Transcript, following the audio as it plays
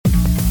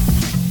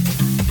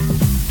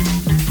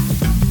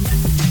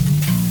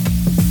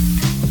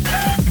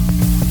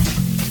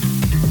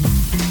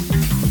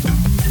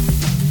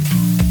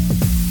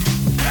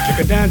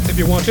dance if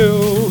you want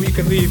to. You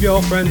can leave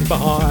your friends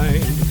behind.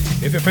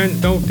 If your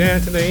friends don't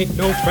dance, then they ain't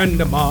no friend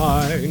of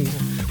mine.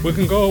 We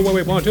can go where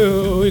we want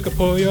to. You can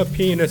pull your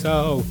penis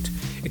out.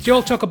 It's your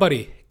old chuckle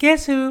buddy.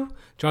 Guess who?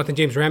 Jonathan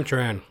James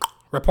Ramcharan,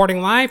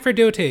 reporting live for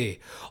duty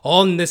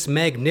on this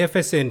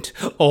magnificent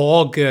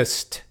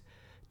August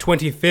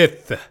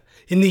 25th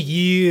in the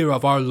year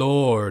of our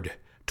Lord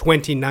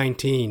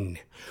 2019.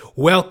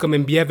 Welcome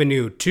and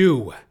bienvenue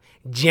to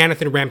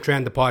Jonathan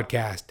Ramcharan, the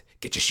podcast.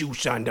 Get your shoes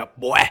shined up,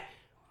 boy.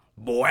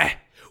 Boy.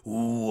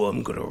 Ooh,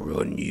 I'm gonna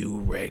run you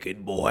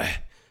ragged, boy.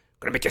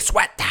 Gonna make you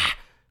sweat.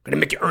 Gonna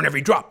make you earn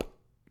every drop.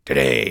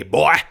 Today,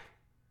 boy.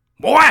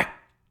 Boy!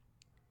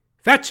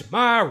 Fetch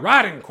my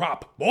riding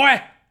crop,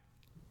 boy!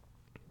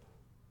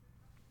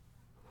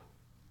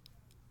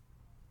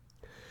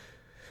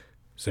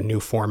 It's a new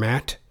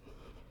format.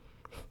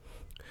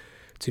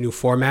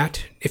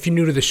 If you're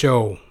new to the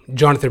show,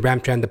 Jonathan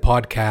Ramcharan, the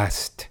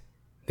podcast.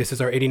 This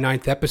is our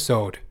 89th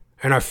episode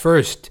and our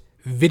first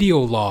video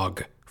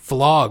log,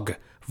 vlog,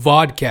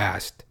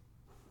 vodcast.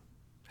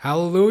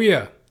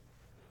 Hallelujah.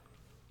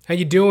 How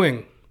you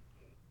doing?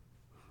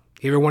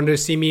 You ever wanted to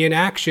see me in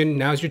action?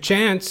 Now's your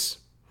chance.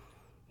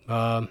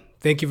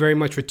 Thank you very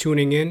much for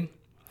tuning in.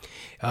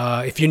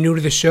 If you're new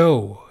to the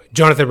show,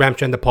 Jonathan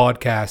Ramcharan, the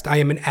podcast, I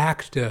am an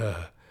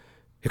actor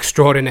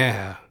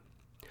extraordinaire.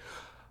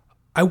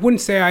 I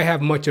wouldn't say I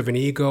have much of an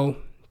ego.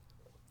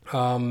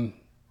 I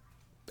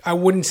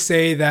wouldn't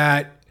say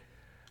that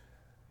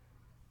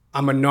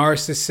I'm a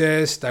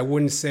narcissist. I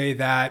wouldn't say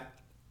that,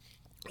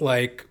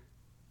 like,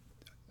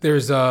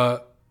 there's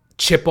a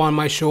chip on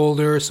my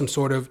shoulder, some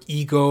sort of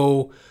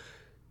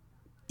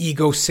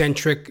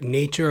egocentric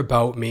nature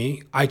about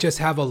me. I just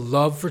have a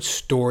love for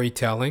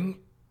storytelling,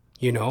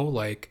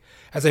 like,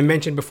 as I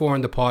mentioned before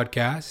on the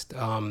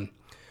podcast,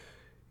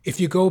 if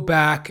you go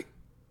back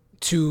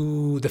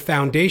to the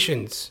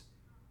foundations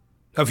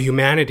of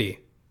humanity,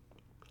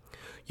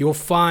 you'll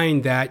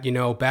find that,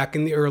 back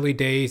in the early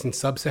days in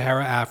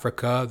sub-Saharan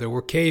Africa, there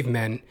were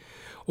cavemen,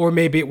 or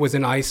maybe it was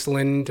in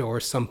Iceland or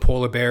some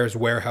polar bear's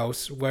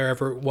warehouse,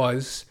 wherever it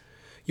was.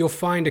 You'll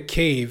find a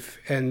cave,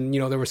 and,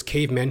 there was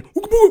cavemen.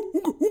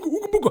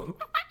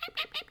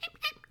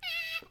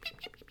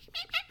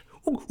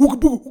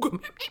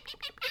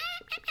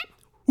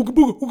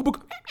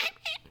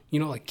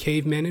 Like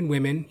cavemen and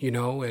women,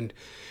 and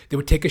they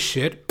would take a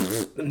shit,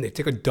 and they'd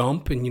take a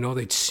dump, and,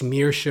 they'd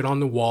smear shit on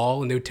the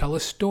wall, and they would tell a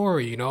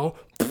story,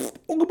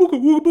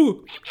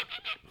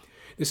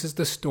 This is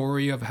the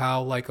story of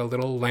how, like, a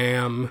little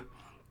lamb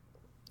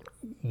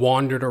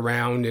wandered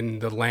around in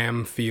the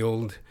lamb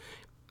field.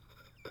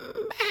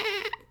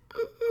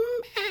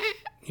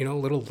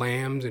 Little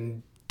lambs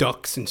and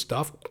ducks and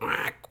stuff.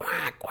 Quack,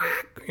 quack,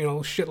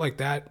 quack. Shit like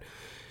that. And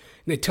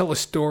they'd tell a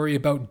story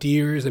about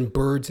deers and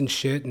birds and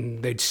shit,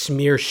 and they'd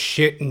smear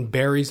shit and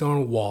berries on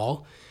a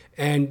wall.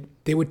 And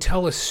they would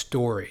tell a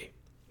story.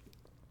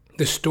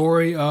 The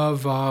story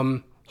of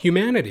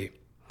humanity.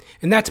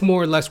 And that's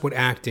more or less what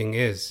acting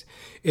is.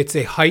 It's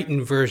a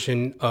heightened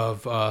version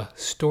of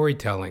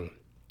storytelling.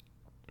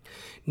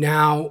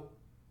 Now,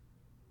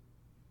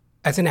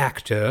 as an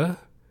actor,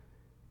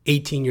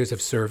 18 years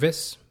of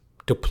service,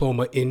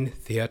 diploma in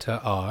theater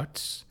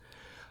arts,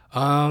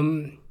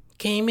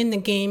 came in the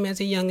game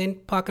as a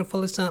youngin', pocket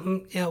full of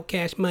something,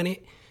 cash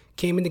money.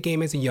 Came in the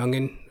game as a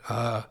youngin',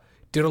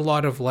 did a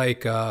lot of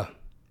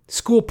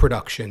school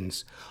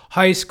productions,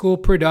 high school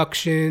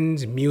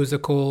productions,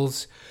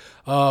 musicals,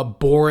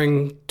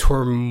 boring,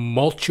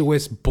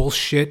 tumultuous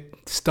bullshit,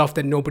 stuff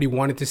that nobody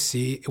wanted to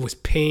see. It was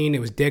pain.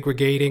 It was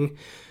degrading.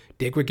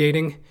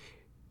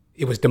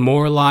 It was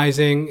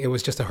demoralizing. It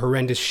was just a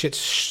horrendous shit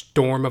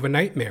storm of a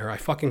nightmare. I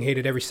fucking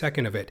hated every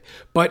second of it.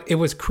 But it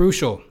was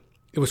crucial.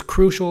 It was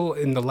crucial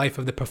in the life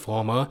of the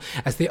performer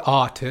as the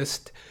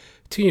artist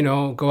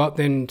to, go out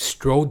there and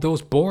stride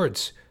those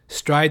boards,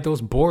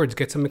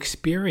 get some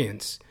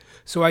experience.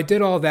 So I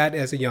did all that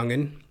as a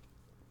youngin'.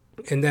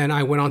 And then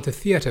I went on to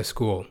theater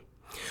school,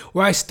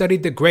 where I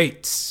studied the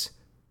greats: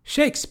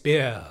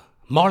 Shakespeare,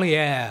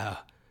 Molière,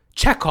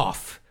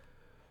 Chekhov,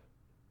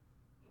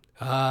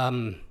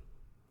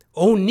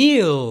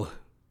 O'Neill,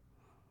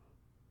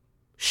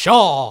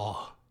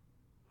 Shaw,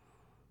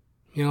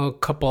 a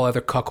couple other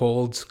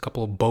cuckolds, a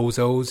couple of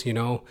bozos,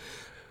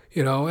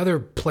 other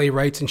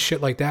playwrights and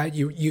shit like that.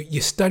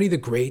 You study the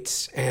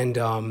greats, and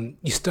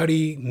you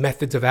study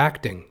methods of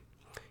acting,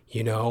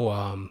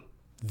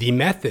 the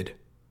method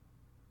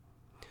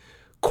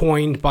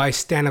coined by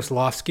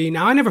Stanislavski.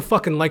 Now, I never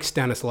fucking liked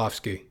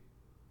Stanislavski.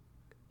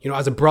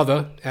 As a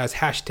brother, as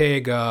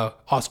hashtag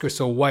Oscar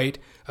so white,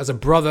 as a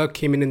brother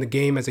came in the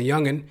game as a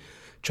youngin',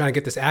 trying to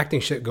get this acting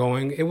shit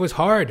going, it was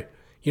hard.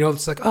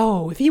 It's like,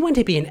 if you want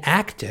to be an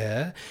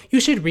actor, you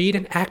should read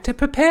An Actor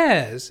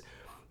Prepares.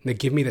 And they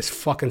give me this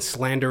fucking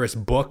slanderous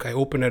book. I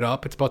open it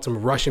up. It's about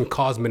some Russian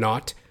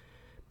cosmonaut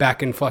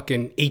back in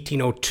fucking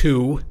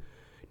 1802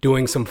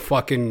 doing some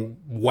fucking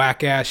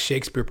whack-ass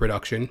Shakespeare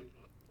production.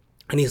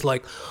 And he's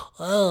like,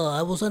 oh,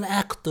 I was an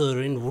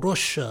actor in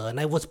Russia and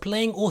I was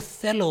playing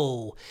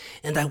Othello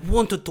and I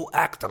wanted to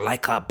act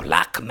like a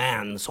black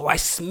man. So I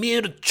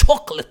smeared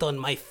chocolate on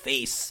my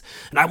face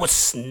and I would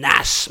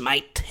gnash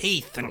my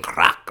teeth and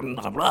crack and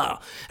blah, blah.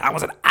 And I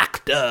was an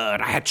actor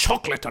and I had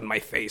chocolate on my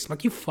face. I'm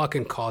like, you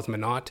fucking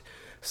cosmonaut.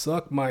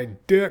 Suck my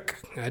dick.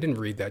 I didn't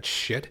read that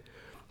shit.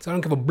 So I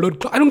don't give a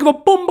blood clot. I don't give a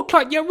bumble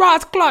clot. Yeah,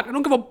 Ross clot. I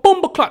don't give a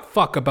bumble clot.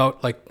 Fuck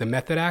about like the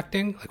method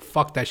acting. Like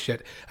fuck that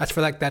shit. That's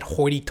for like that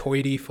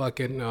hoity-toity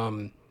fucking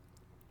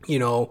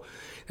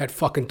that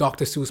fucking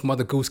Dr. Seuss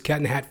Mother Goose Cat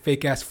in the Hat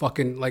fake ass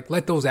fucking like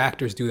let those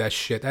actors do that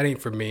shit. That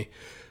ain't for me.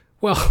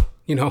 Well,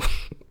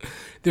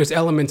 there's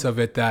elements of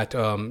it that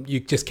you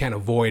just can't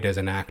avoid as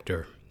an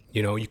actor.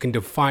 You can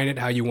define it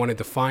how you want to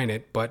define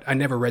it, but I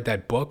never read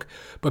that book.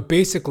 But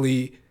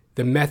basically,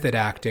 the method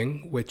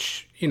acting,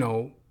 which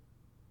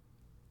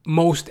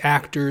most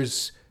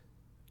actors'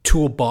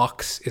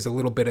 toolbox is a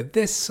little bit of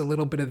this, a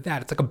little bit of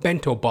that. It's like a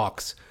bento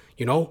box,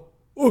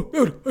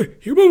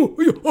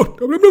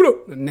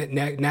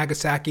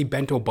 Nagasaki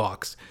bento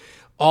box.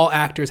 All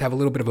actors have a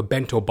little bit of a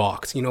bento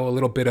box, a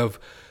little bit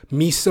of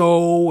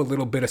miso, a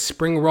little bit of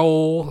spring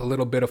roll, a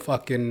little bit of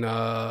fucking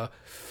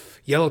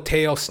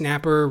yellowtail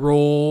snapper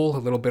roll, a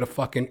little bit of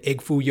fucking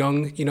egg foo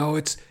young.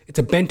 It's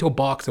a bento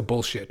box of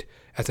bullshit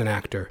as an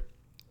actor.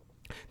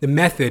 The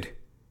method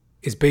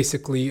is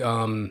basically,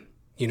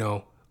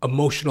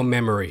 emotional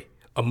memory,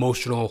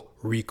 emotional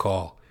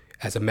recall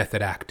as a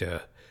method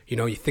actor.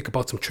 You think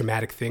about some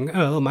traumatic thing.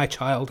 Oh, my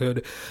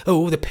childhood.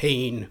 Oh, the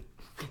pain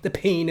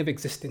of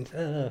existence.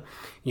 Oh,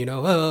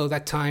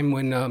 that time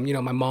when,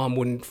 my mom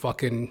wouldn't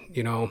fucking,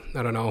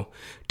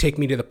 take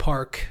me to the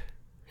park.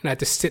 And I had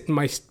to sit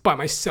by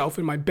myself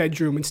in my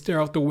bedroom and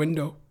stare out the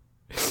window.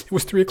 It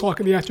was 3:00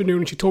 in the afternoon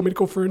and she told me to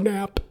go for a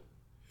nap.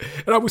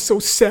 And I was so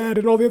sad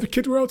and all the other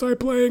kids were outside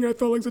playing. I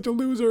felt like such a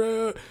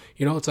loser.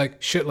 It's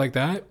like shit like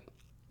that.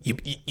 You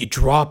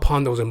draw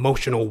upon those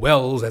emotional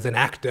wells as an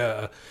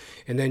actor.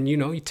 And then,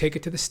 you take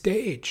it to the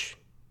stage.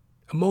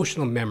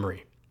 Emotional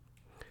memory.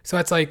 So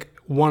that's like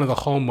one of the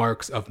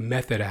hallmarks of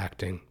method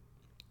acting.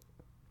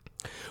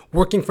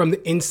 Working from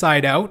the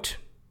inside out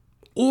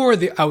or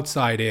the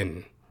outside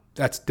in.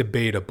 That's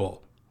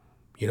debatable.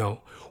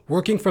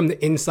 Working from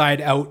the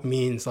inside out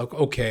means like,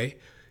 okay,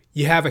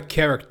 you have a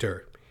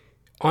character.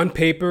 On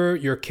paper,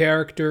 your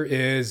character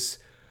is,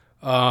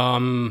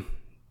 let's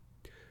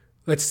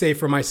say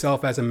for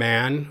myself as a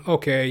man,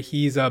 okay,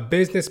 he's a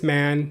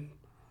businessman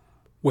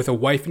with a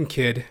wife and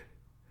kid,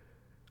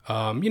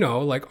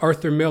 like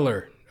Arthur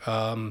Miller,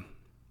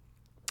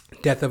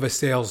 Death of a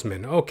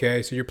Salesman.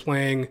 Okay, so you're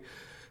playing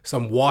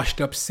some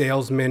washed up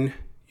salesman,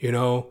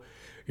 you're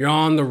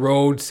on the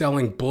road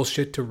selling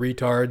bullshit to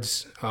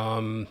retards.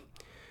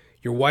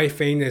 Your wife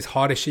ain't as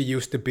hot as she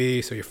used to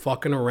be, so you're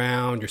fucking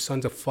around. Your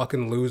son's a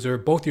fucking loser.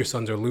 Both your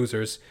sons are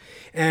losers.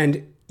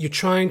 And you're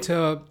trying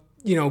to,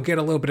 get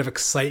a little bit of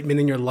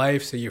excitement in your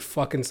life, so you're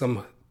fucking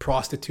some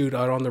prostitute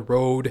out on the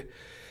road.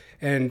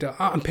 And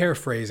I'm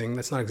paraphrasing.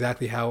 That's not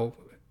exactly how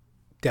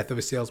Death of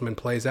a Salesman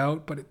plays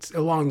out, but it's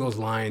along those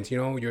lines.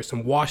 You're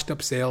some washed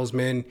up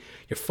salesman.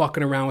 You're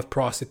fucking around with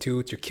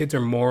prostitutes. Your kids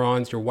are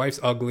morons. Your wife's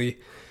ugly.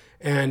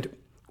 And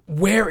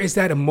where is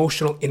that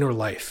emotional inner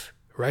life?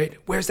 Right?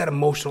 Where's that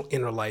emotional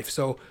inner life?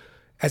 So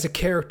as a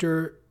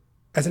character,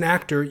 as an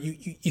actor,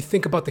 you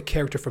think about the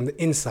character from the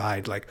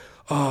inside, like,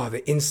 oh,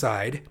 the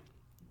inside.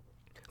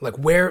 Like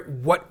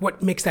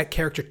what makes that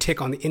character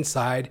tick on the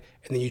inside,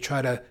 and then you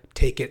try to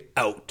take it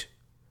out.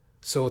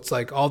 So it's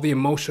like all the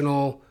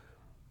emotional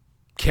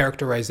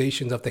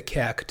characterizations of the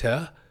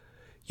character,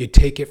 you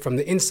take it from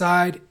the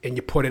inside and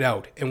you put it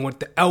out. And what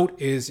the out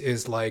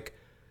is like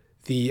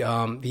the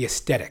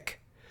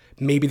aesthetic.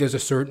 Maybe there's a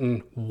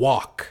certain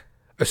walk,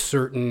 a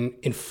certain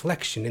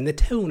inflection in the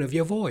tone of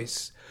your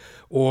voice,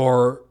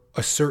 or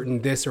a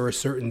certain this or a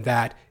certain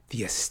that,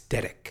 the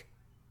aesthetic,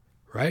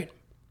 right?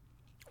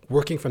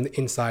 Working from the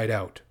inside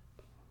out.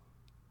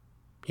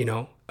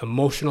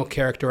 Emotional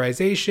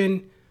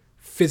characterization,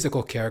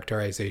 physical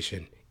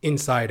characterization,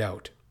 inside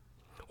out.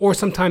 Or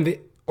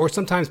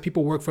sometimes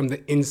people work from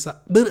the inside.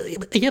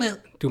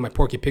 Do my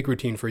Porky Pig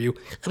routine for you.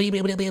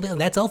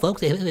 That's all,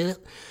 folks.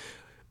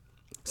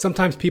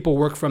 Sometimes people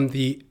work from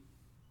the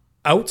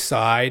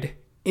outside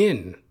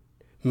in,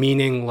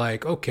 meaning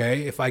like,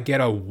 okay, if I get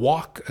to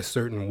walk a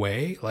certain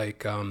way,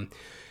 like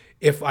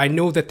if I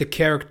know that the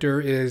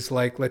character is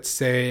like, let's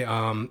say,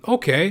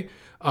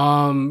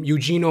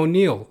 Eugene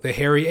O'Neill, the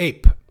hairy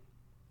ape.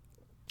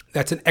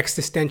 That's an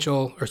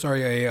existential, what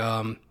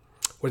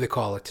do they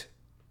call it?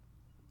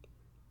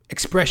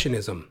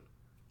 Expressionism.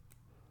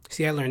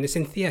 See, I learned this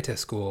in theater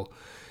school.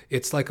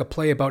 It's like a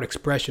play about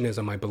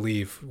expressionism, I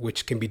believe,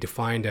 which can be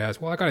defined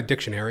as, well, I got a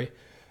dictionary.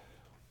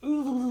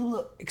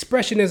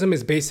 Expressionism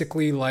is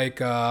basically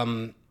like,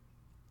 I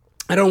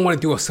don't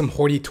want to do some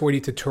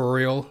hoity-toity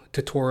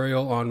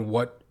tutorial on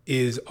what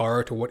is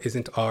art or what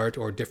isn't art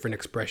or different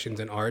expressions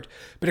in art.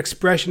 But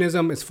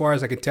expressionism, as far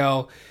as I can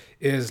tell,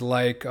 is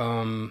like,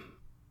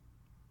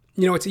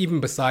 it's even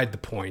beside the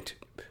point.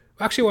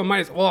 Actually, well, I might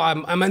as well.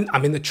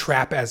 I'm in the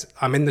trap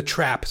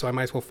so I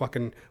might as well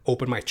fucking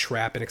open my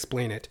trap and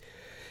explain it.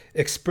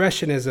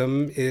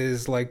 Expressionism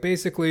is like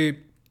basically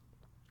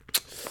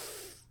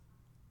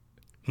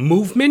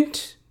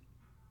movement,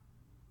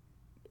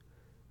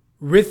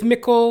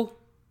 rhythmical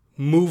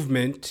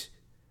movement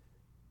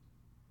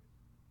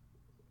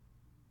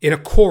in a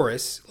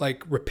chorus,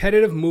 like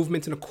repetitive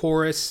movements in a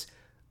chorus,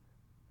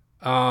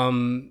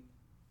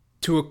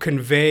 to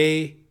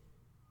convey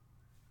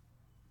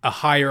a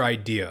higher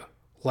idea.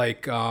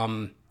 Like,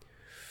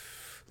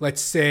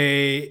 let's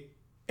say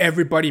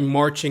everybody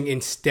marching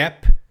in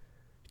step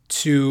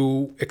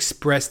to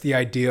express the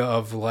idea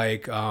of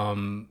like,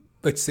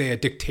 let's say a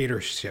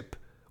dictatorship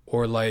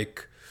or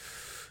like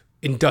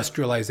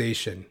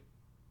industrialization.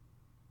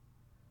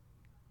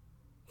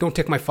 Don't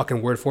take my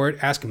fucking word for it.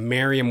 Ask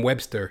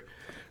Merriam-Webster.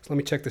 So let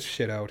me check this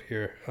shit out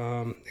here.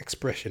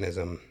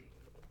 Expressionism.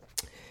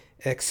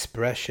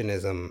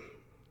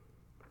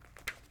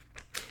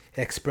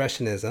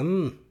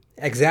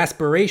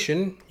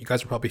 Exasperation. You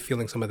guys are probably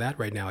feeling some of that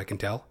right now, I can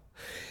tell.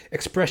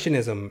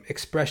 Expressionism.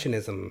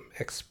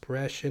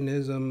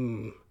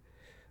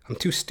 I'm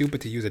too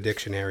stupid to use a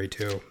dictionary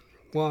too.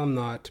 Well, I'm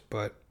not,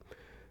 but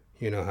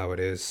you know how it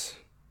is.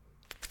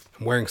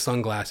 I'm wearing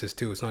sunglasses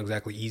too. It's not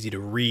exactly easy to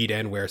read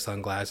and wear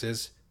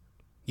sunglasses.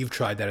 You've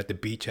tried that at the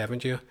beach,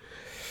 haven't you?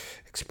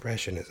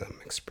 Expressionism.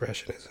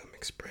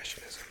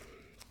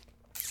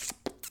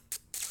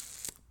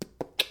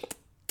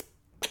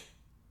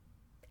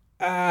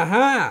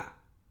 Aha!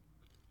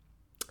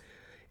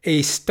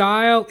 A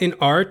style in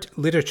art,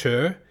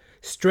 literature,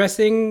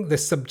 stressing the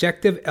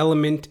subjective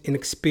element in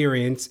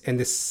experience and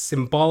the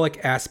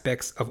symbolic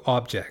aspects of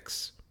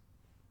objects.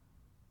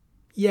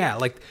 Yeah,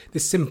 like the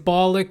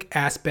symbolic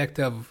aspect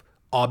of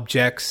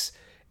objects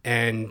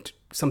and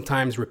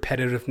sometimes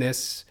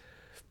repetitiveness.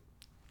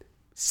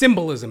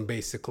 Symbolism,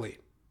 basically.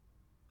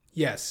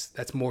 Yes,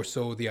 that's more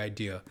so the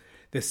idea.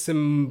 The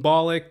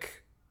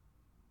symbolic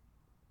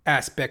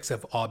aspects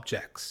of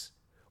objects,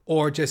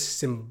 or just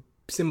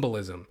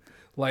symbolism.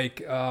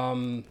 Like,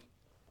 I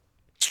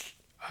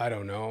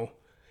don't know.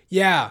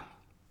 Yeah.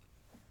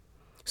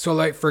 So,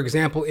 like, for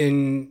example,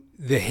 in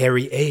The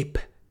Hairy Ape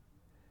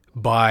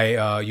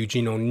by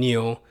Eugene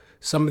O'Neill,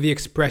 some of the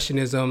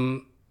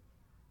expressionism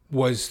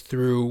was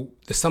through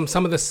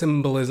some of the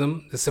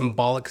symbolism, the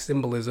symbolic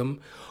symbolism,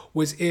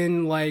 was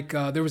in like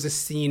there was a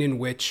scene in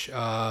which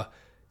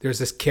there's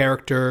this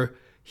character.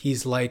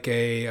 He's like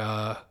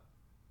a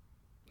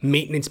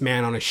maintenance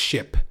man on a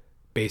ship,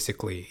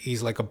 basically.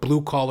 He's like a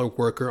blue collar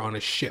worker on a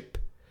ship,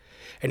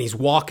 and he's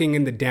walking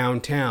in the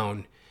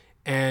downtown,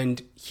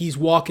 and he's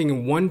walking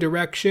in one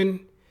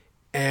direction,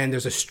 and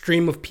there's a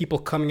stream of people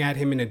coming at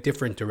him in a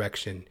different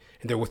direction,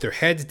 and they're with their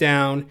heads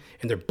down,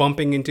 and they're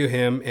bumping into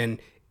him, and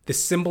the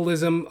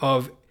symbolism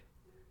of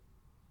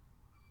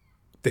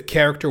the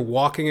character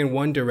walking in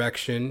one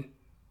direction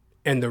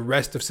and the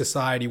rest of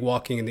society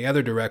walking in the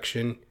other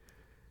direction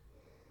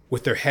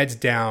with their heads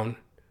down.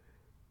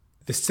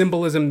 The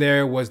symbolism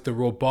there was the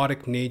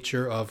robotic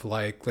nature of,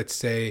 like, let's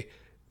say,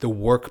 the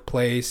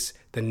workplace,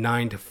 the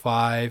 9 to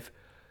 5.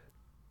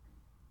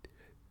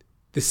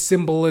 The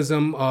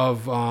symbolism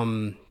of,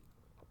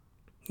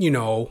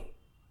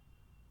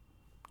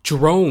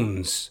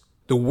 drones,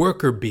 the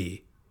worker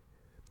bee.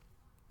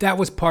 That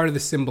was part of the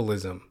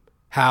symbolism.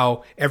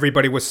 How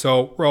everybody was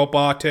so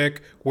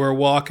robotic, we're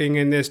walking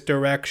in this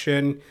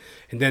direction.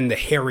 And then the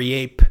hairy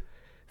ape,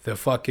 the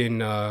fucking,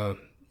 the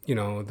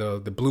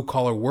blue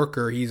collar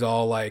worker, he's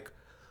like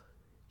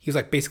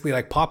basically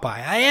like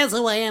Popeye. I am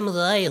who I am,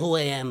 I who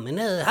I am. And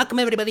how come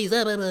everybody's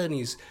up? And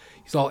he's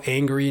all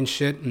angry and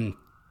shit. And,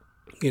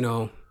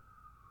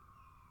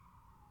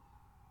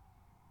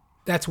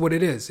 that's what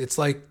it is. It's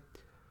like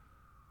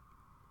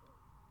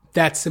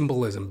that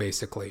symbolism,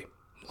 basically.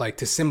 Like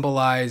to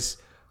symbolize...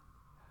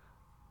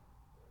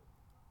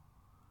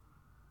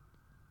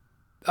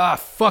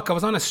 fuck, I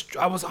was on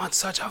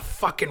such a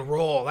fucking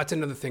roll. That's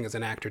another thing as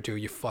an actor too.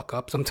 You fuck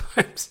up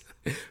sometimes.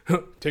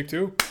 Take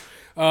two.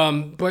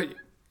 But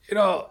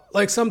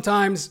like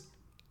sometimes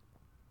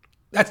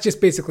that's just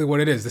basically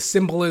what it is. The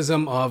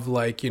symbolism of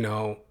like,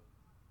 the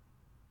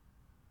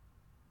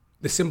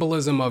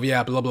symbolism of,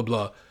 blah, blah,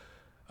 blah.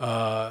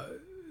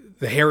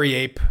 The hairy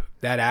ape,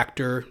 that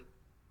actor.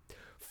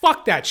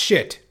 Fuck that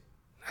shit.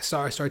 I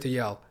started to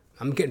yell.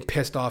 I'm getting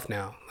pissed off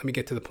now. Let me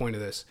get to the point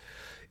of this.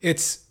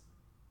 It's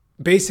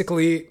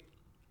basically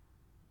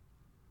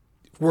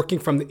working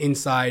from the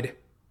inside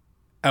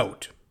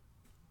out,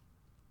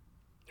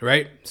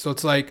 right? So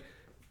it's like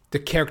the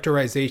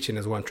characterization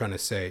is what I'm trying to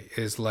say,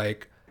 is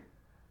like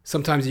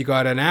sometimes you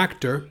got an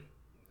actor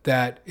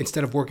that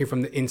instead of working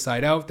from the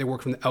inside out, they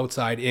work from the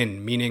outside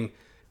in, meaning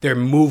their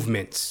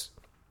movements,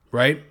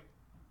 right?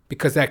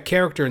 Because that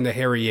character in the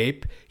hairy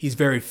ape, he's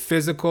very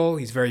physical,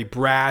 he's very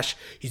brash,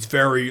 he's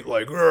very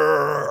like,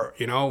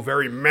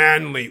 very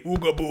manly,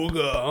 ooga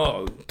booga,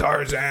 oh,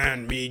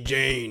 Tarzan, me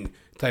Jane,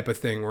 type of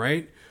thing,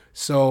 right?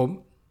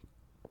 So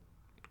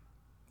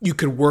you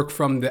could work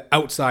from the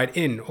outside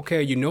in.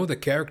 Okay, the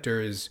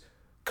character is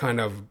kind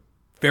of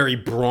very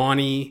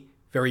brawny,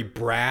 very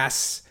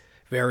brass,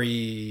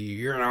 very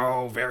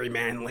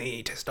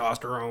manly,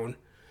 testosterone.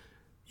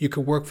 You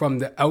could work from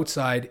the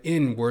outside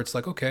in, where it's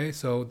like, okay,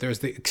 so there's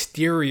the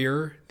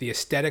exterior, the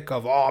aesthetic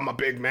of, oh, I'm a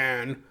big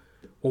man.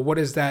 Well, what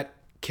is that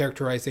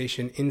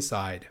characterization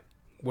inside?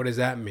 What does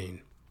that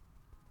mean?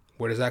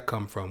 Where does that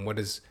come from?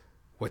 What's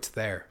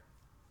there?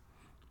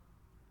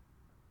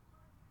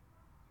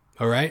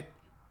 All right?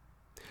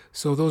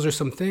 So those are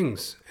some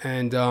things.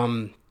 And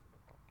the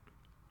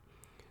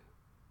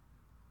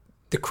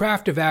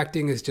craft of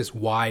acting is just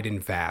wide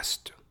and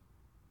vast.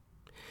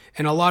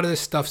 And a lot of this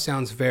stuff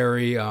sounds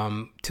very,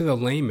 to the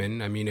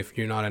layman, I mean, if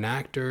you're not an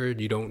actor,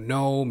 you don't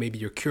know, maybe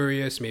you're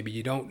curious, maybe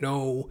you don't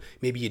know,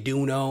 maybe you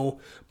do know,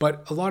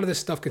 but a lot of this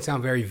stuff can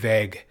sound very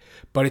vague.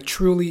 But it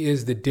truly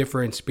is the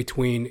difference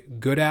between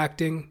good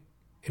acting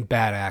and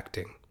bad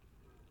acting.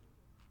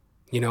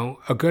 You know,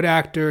 a good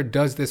actor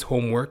does this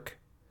homework.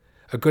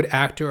 A good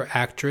actor or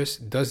actress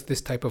does this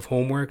type of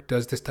homework,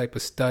 does this type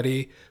of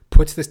study,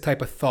 puts this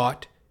type of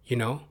thought, you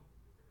know?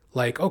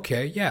 Like,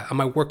 okay, yeah,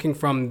 am I working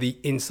from the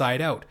inside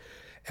out?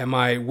 Am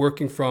I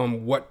working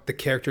from what the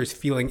character is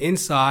feeling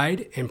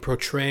inside and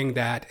portraying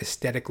that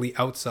aesthetically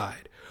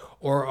outside?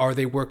 Or are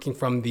they working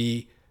from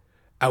the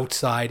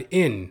outside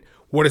in?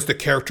 What does the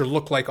character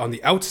look like on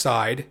the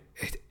outside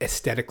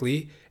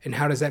aesthetically, and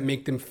how does that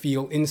make them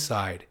feel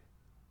inside?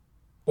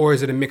 Or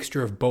is it a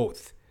mixture of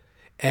both?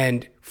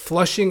 And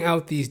flushing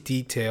out these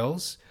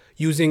details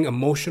using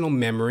emotional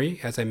memory,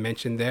 as I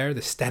mentioned there,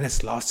 the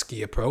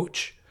Stanislavski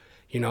approach,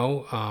 you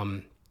know,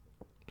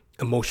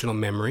 emotional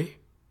memory,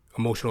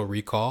 emotional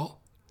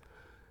recall,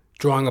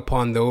 drawing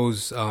upon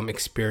those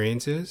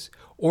experiences,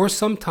 or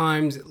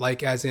sometimes,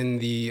 like as in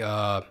the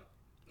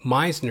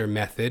Meisner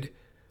method,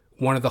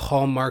 one of the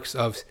hallmarks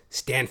of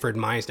Stanford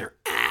Meisner.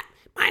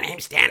 My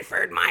name's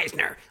Stanford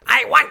Meisner.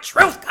 I want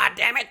truth,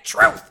 goddammit,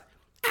 truth.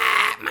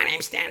 My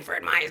name's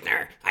Stanford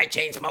Meisner. I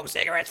chain smoked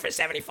cigarettes for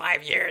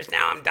 75 years.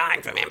 Now I'm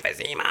dying from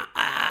emphysema.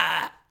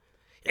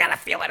 You gotta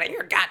feel it in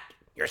your gut.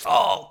 Your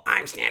soul.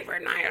 I'm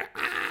Stanford Meisner.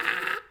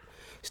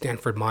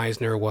 Stanford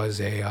Meisner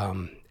was a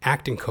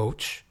acting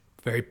coach,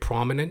 very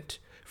prominent,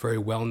 very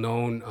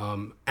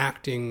well-known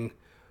acting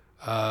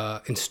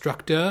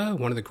instructor,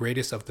 one of the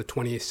greatest of the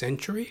 20th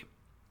century.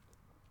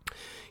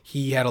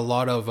 He had a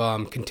lot of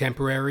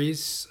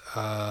contemporaries,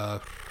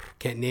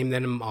 can't name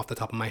them off the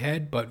top of my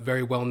head, but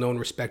very well-known,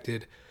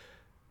 respected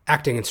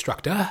acting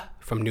instructor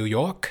from New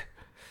York.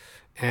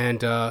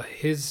 And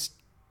his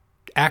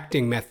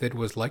acting method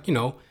was like, you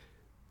know,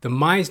 the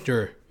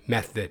Meisner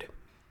method,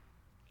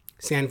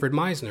 Sanford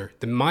Meisner,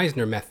 the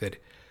Meisner method,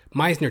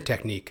 Meisner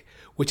technique,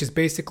 which is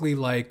basically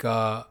like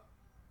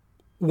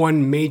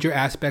one major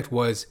aspect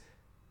was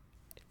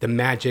the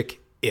magic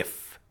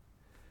if,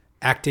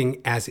 acting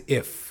as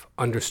if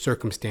under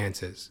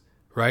circumstances,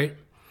 right?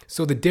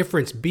 So the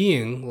difference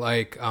being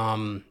like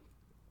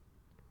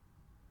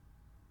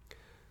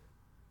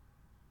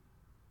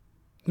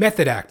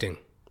method acting,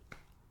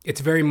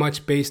 it's very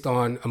much based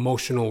on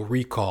emotional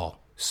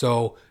recall.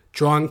 So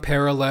drawing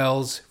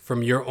parallels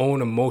from your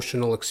own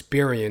emotional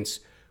experience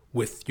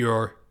with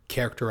your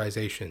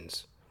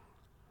characterizations.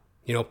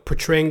 You know,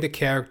 portraying the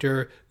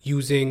character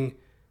using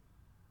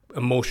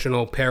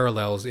emotional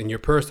parallels in your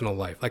personal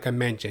life. Like I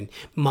mentioned,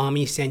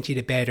 mommy sent you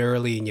to bed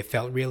early and you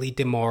felt really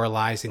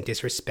demoralized and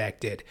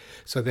disrespected.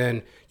 So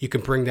then you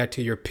can bring that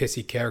to your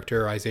pissy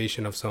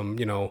characterization of some,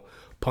 you know,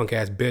 punk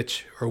ass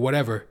bitch or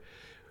whatever.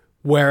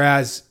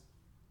 Whereas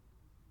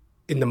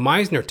in the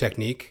Meisner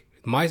technique,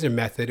 Meisner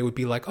method, it would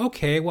be like,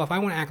 okay, well, if I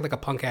want to act like a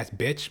punk ass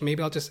bitch,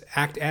 maybe I'll just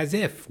act as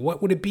if. What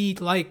would it be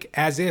like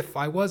as if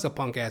I was a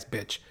punk ass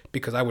bitch?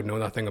 Because I would know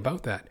nothing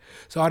about that.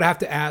 So I would have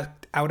to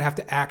act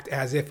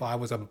as if I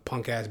was a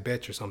punk ass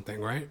bitch or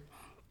something, right?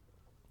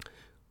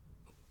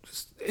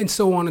 And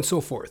so on and so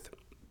forth.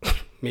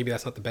 Maybe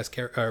that's not the best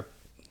character.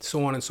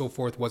 So on and so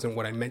forth wasn't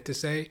what I meant to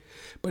say,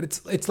 but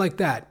it's like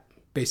that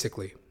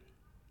basically.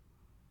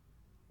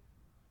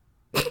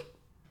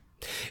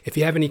 If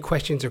you have any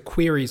questions or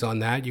queries on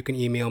that, you can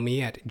email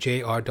me at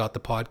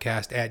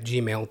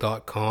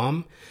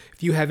jr.thepodcast@gmail.com.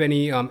 If you have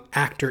any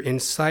actor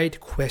insight,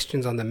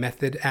 questions on the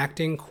method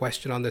acting,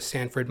 question on the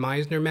Sanford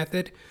Meisner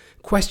method,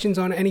 questions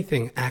on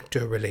anything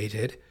actor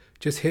related,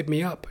 just hit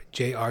me up,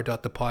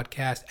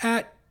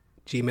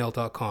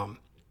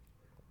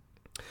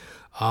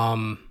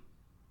 jr.thepodcast@gmail.com.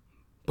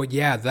 But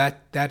yeah,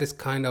 that is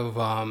kind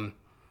of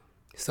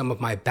some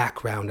of my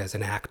background as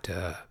an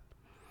actor.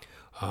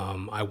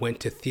 I went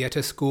to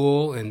theater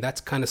school, and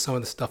that's kind of some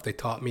of the stuff they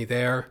taught me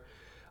there.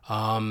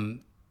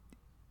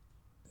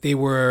 They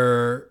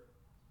were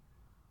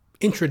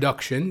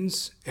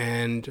introductions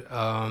and,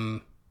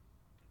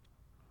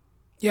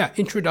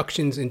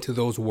 introductions into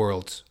those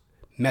worlds.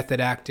 Method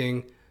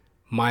acting,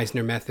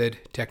 Meisner method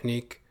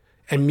technique,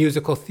 and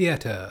musical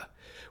theater,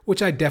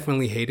 which I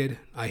definitely hated.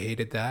 I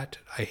hated that.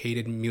 I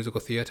hated musical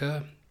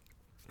theater.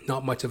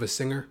 Not much of a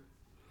singer.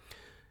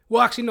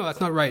 Well, actually, no, that's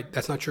not right.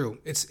 That's not true.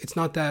 It's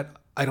not that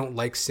I don't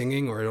like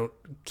singing or I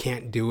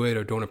can't do it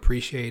or don't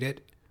appreciate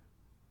it.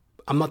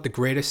 I'm not the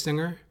greatest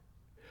singer,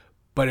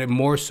 but it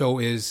more so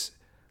is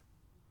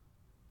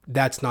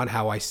that's not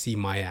how I see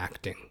my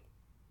acting.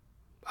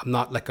 I'm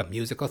not like a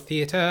musical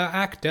theater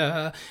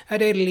actor, a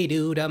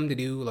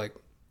diddly-doo-dum-de-doo. Like,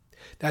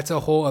 that's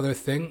a whole other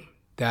thing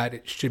that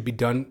it should be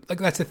done. Like,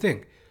 that's the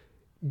thing.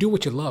 Do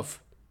what you love.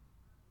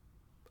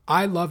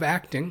 I love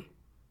acting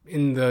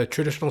in the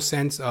traditional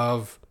sense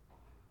of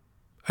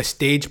a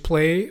stage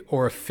play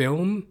or a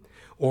film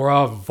or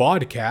a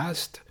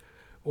vodcast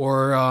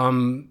or,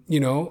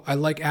 I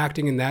like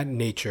acting in that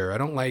nature. I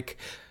don't like,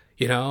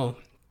 I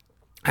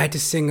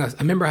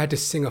remember I had to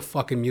sing a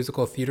fucking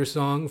musical theater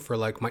song for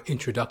like my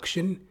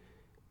introduction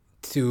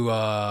to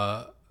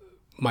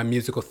my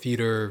musical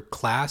theater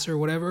class or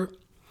whatever.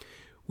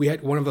 We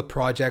had one of the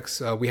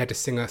projects, we had to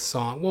sing a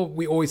song. Well,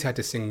 we always had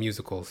to sing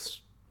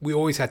musicals. We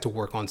always had to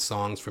work on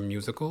songs for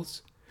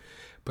musicals.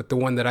 But the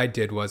one that I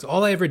did was,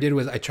 all I ever did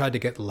was I tried to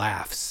get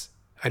laughs.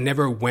 I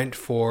never went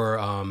for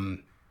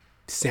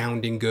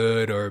sounding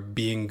good or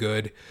being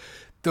good.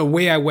 The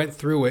way I went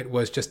through it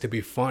was just to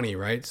be funny,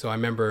 right? So I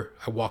remember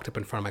I walked up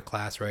in front of my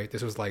class, right?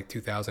 This was like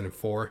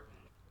 2004.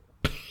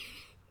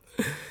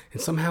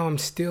 And somehow I'm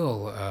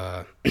still,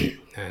 and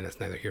that's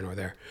neither here nor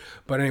there.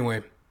 But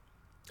anyway,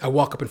 I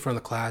walk up in front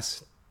of the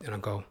class and I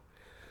go,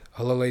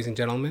 "Hello, ladies and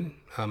gentlemen.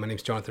 My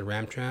name's Jonathan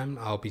Ramtram.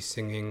 I'll be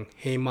singing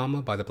Hey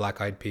Mama by the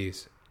Black Eyed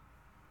Peas."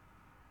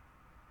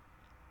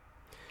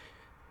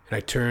 And I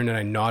turned and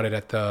I nodded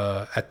at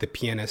the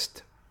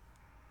pianist.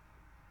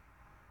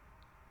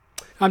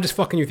 "I'm just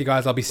fucking with you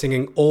guys. I'll be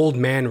singing Old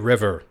Man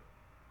River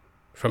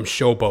from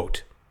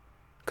Showboat."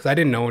 Because I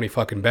didn't know any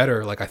fucking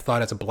better. Like, I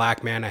thought as a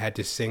black man I had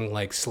to sing,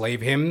 like,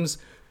 slave hymns,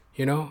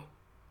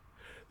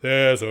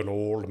 "There's an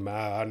old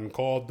man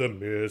called the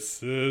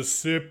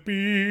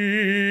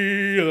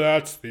Mississippi.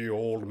 That's the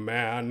old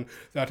man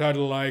that I'd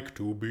like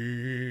to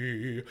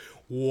be.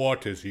 What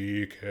does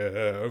he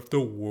care if the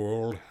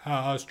world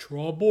has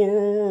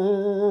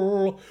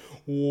trouble?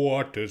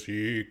 What does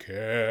he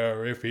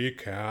care if he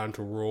can't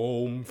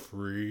roam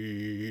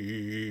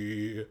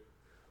free?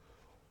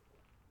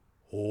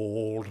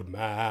 Old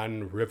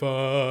Man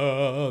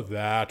River,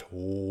 that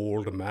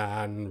old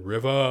man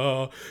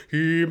River,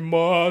 he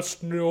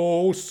must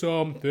know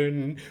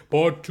something,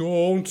 but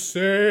don't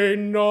say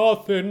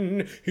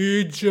nothing.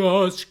 He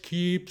just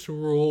keeps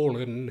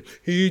rolling,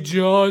 he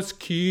just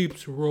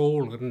keeps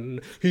rolling,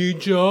 he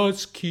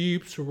just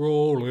keeps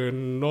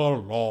rolling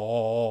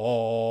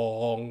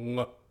along."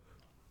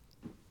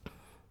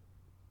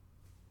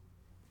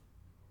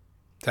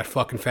 Is that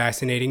fucking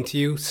fascinating to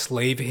you?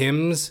 Slave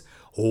hymns?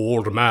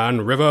 Old Man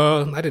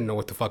River. I didn't know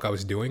what the fuck I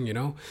was doing,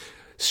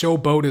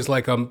 Showboat is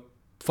like a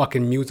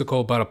fucking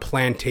musical about a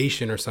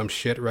plantation or some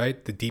shit,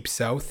 right? The Deep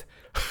South.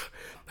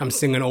 I'm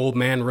singing Old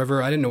Man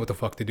River. I didn't know what the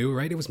fuck to do,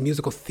 right? It was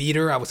musical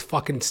theater. I was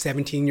fucking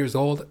 17 years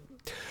old.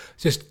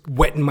 Just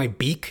wetting my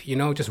beak,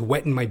 just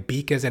wetting my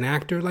beak as an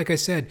actor. Like I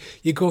said,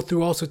 you go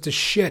through all sorts of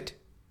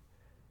shit.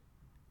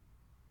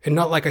 And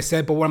not like I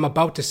said, but what I'm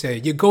about to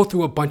say. You go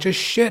through a bunch of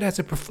shit as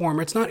a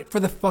performer. It's not for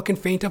the fucking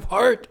faint of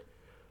heart.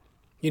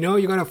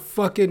 You're gonna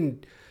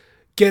fucking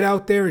get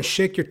out there and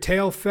shake your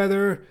tail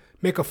feather,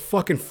 make a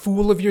fucking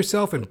fool of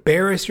yourself,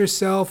 embarrass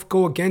yourself,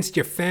 go against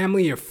your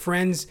family, your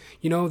friends.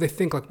 They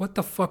think like, what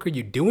the fuck are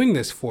you doing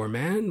this for,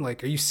 man?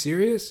 Like, are you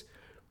serious?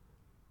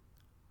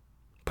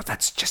 But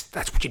that's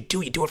what you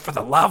do. You do it for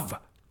the love.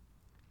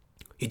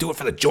 You do it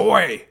for the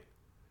joy,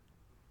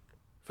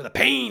 for the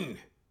pain,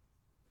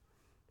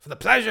 for the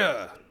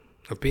pleasure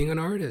of being an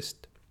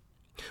artist.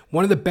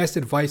 One of the best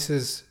advice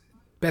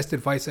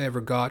I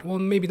ever got, well,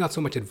 maybe not so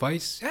much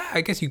advice. Yeah,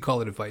 I guess you'd call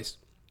it advice.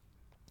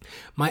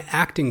 My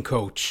acting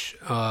coach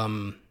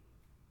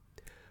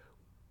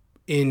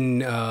in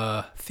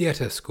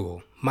theater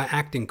school,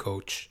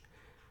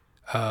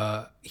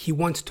 he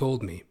once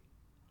told me,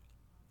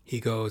 he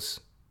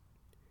goes,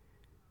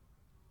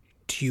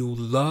 "Do you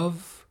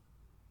love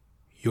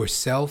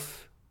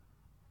yourself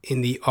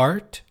in the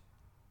art,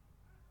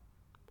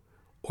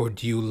 or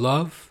do you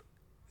love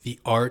the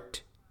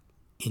art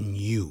in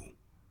you?"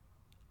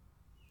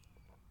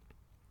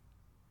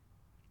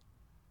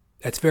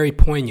 That's very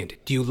poignant.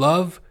 Do you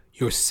love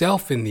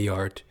yourself in the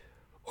art,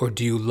 or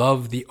do you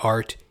love the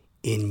art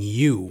in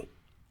you?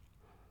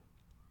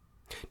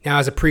 Now,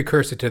 as a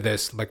precursor to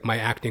this, like my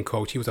acting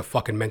coach, he was a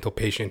fucking mental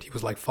patient. He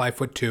was like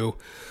 5'2",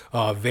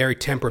 very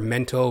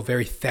temperamental,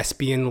 very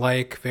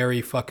thespian-like,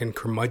 very fucking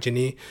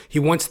curmudgeon-y. He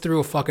once threw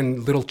a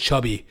fucking little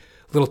chubby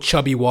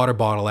water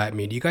bottle at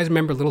me. Do you guys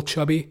remember Little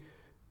Chubby?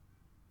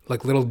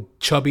 Like Little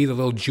Chubby, the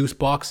little juice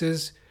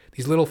boxes?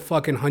 These little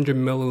fucking 100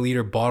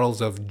 milliliter bottles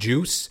of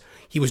juice.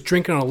 He was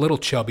drinking on a Little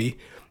Chubby,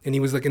 and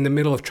he was like in the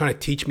middle of trying to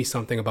teach me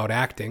something about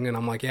acting, and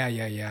I'm like, yeah,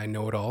 I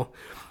know it all.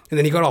 And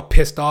then he got all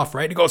pissed off,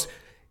 right? He goes,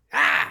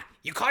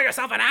 "You call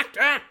yourself an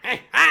actor?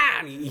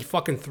 And he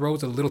fucking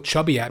throws a Little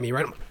Chubby at me,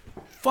 right? I'm like,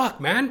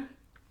 fuck, man.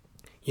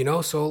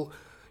 So,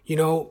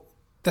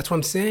 that's what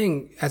I'm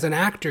saying. As an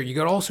actor, you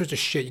got all sorts of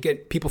shit. You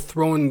get people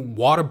throwing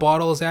water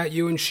bottles at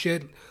you and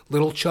shit,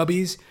 Little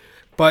Chubbies.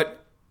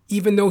 But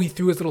even though he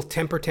threw his little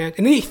temper tantrum,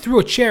 and then he threw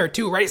a chair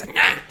too, right? He's like,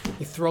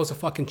 He throws a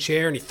fucking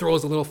chair and he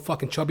throws a little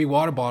fucking chubby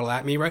water bottle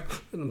at me, right?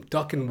 And I'm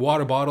ducking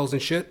water bottles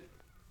and shit.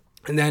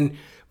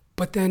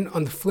 But then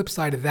on the flip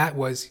side of that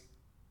was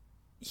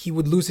he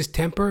would lose his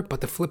temper.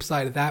 But the flip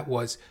side of that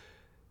was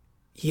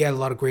he had a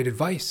lot of great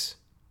advice.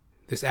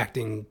 This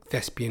acting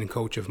thespian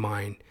coach of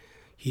mine,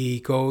 he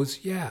goes,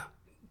 yeah,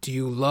 do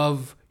you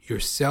love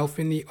yourself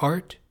in the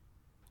art,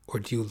 or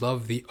do you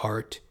love the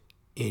art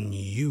in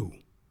you?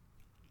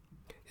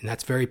 And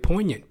that's very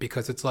poignant,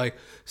 because it's like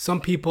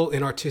some people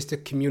in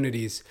artistic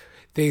communities,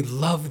 they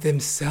love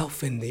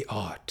themselves in the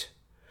art.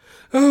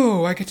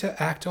 Oh, I get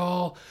to act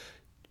all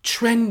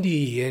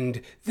trendy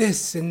and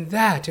this and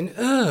that and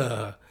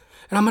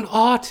I'm an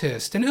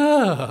artist and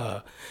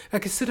I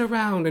can sit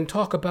around and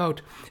talk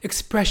about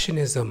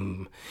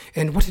expressionism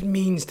and what it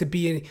means to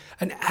be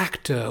an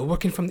actor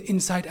working from the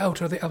inside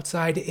out or the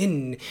outside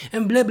in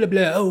and blah blah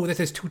blah. Oh, that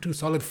is too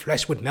solid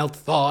flesh would melt,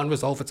 thaw, and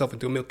resolve itself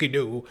into milky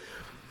dew.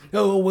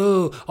 Oh,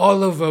 well,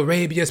 all of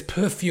Arabia's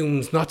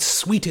perfumes not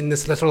sweeten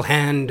this little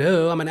hand.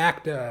 Oh, I'm an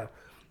actor.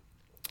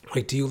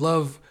 Like, do you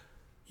love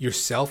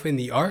yourself in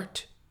the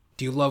art?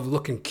 Do you love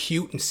looking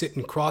cute and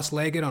sitting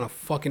cross-legged on a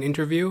fucking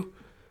interview?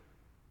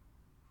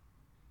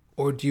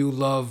 Or do you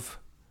love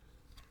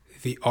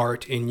the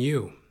art in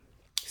you?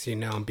 See,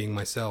 now I'm being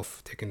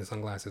myself, taking the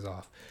sunglasses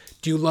off.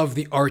 Do you love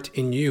the art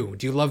in you?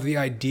 Do you love the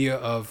idea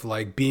of,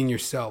 like, being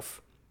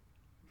yourself?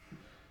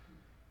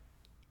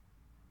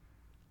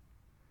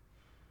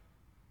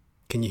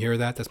 Can you hear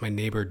that? That's my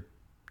neighbor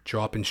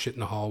dropping shit in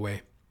the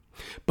hallway.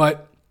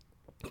 But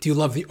do you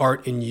love the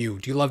art in you?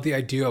 Do you love the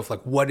idea of,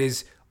 like, what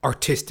is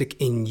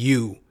artistic in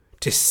you?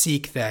 To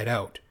seek that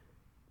out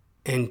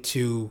and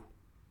to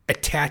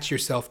attach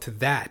yourself to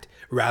that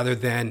rather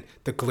than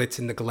the glitz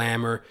and the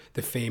glamour,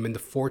 the fame and the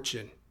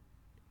fortune.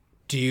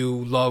 Do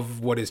you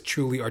love what is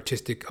truly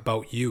artistic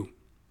about you?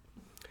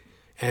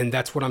 And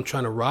that's what I'm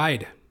trying to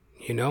ride,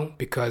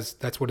 because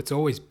that's what it's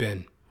always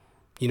been.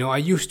 I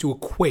used to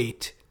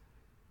equate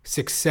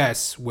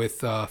success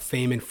with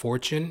fame and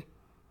fortune.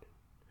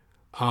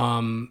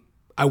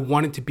 I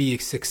wanted to be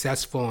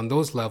successful on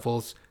those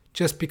levels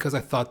just because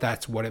I thought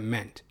that's what it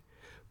meant.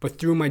 But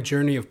through my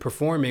journey of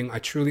performing, I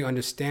truly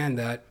understand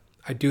that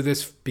I do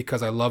this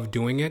because I love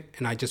doing it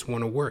and I just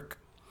want to work.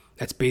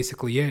 That's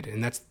basically it.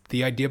 And that's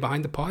the idea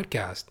behind the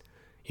podcast,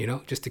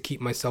 just to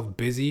keep myself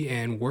busy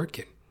and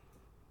working,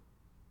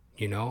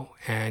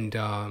 and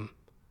I'm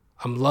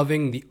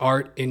loving the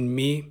art in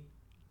me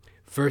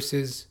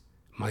versus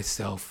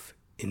myself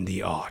in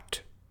the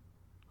art.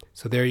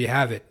 So there you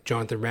have it,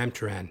 Jonathan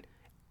Ramcharan,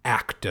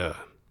 actor.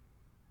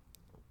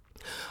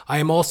 I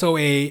am also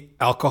an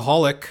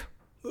alcoholic.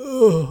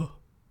 An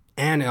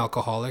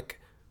alcoholic.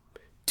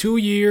 2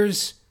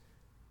 years,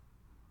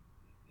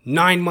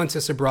 9 months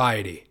of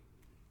sobriety.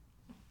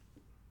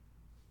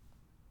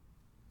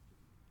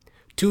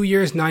 2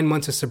 years, 9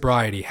 months of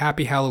sobriety.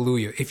 Happy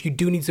hallelujah. If you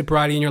do need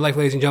sobriety in your life,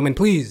 ladies and gentlemen,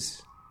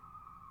 please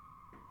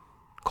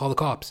call the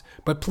cops.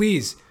 But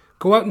please,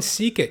 go out and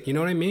seek it. You know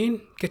what I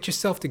mean? Get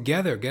yourself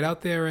together. Get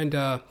out there and,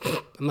 I'm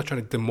not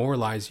trying to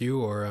demoralize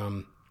you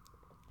or,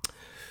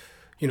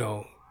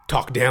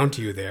 talk down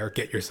to you there.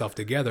 Get yourself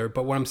together.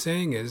 But what I'm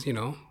saying is,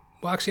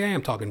 well, actually, I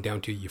am talking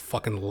down to you, you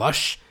fucking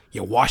lush,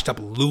 you washed up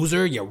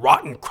loser, you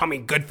rotten, crummy,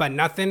 good for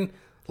nothing,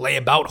 lay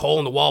about, hole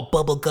in the wall,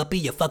 bubble guppy,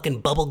 you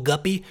fucking bubble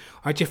guppy.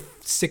 Aren't you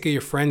sick of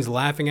your friends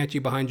laughing at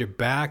you behind your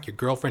back? Your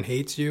girlfriend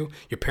hates you.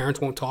 Your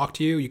parents won't talk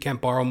to you. You can't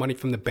borrow money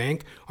from the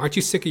bank. Aren't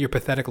you sick of your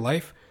pathetic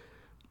life?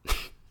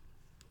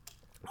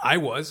 I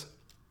was.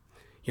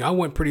 I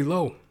went pretty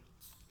low,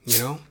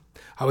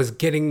 I was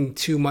getting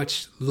too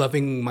much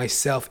loving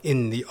myself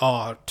in the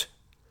art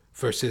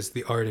versus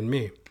the art in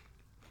me.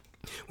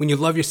 When you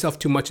love yourself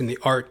too much in the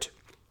art,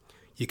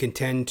 you can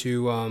tend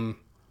to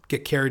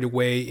get carried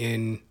away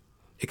in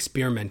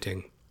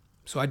experimenting.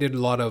 So I did a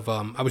lot of,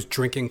 I was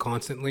drinking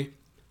constantly.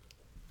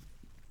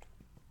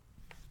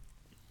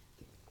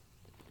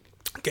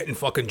 Getting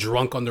fucking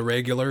drunk on the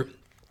regular.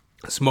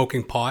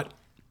 Smoking pot.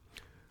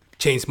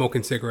 Chain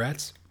smoking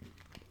cigarettes.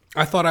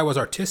 I thought I was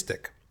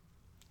artistic.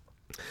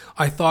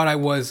 I thought I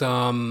was,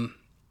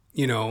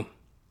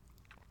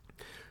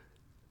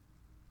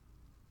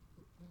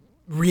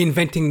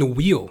 reinventing the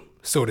wheel,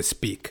 so to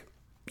speak,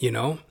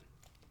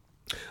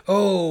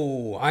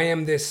 Oh, I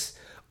am this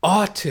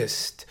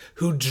artist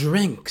who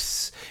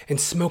drinks and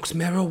smokes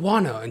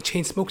marijuana and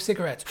chain smokes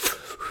cigarettes.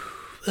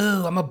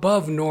 Oh, I'm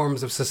above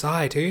norms of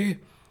society.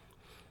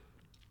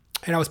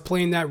 And I was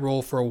playing that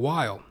role for a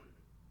while.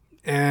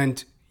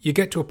 And you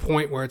get to a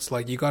point where it's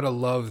like you got to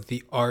love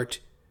the art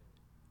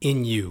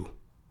in you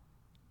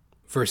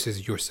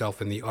versus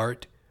yourself in the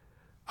art.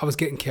 I was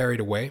getting carried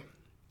away.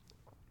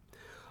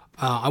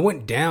 I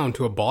went down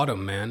to a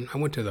bottom, man. I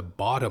went to the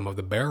bottom of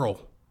the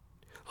barrel.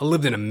 I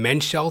lived in a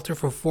men's shelter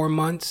for 4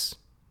 months.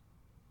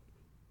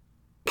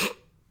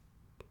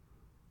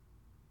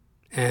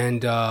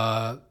 And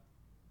I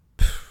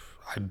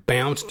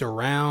bounced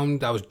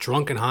around. I was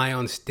drunk and high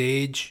on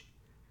stage.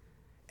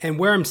 And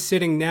where I'm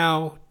sitting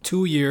now,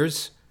 2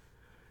 years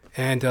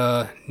and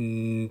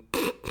 2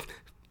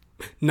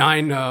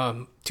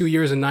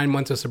 years and 9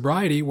 months of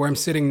sobriety, where I'm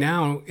sitting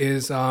now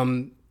is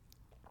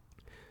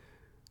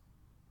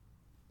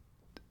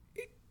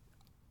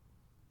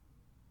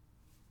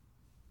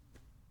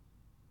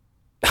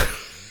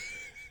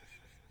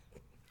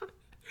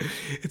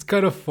It's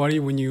kind of funny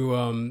when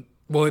you,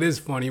 well, it is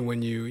funny when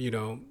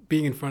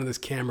being in front of this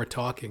camera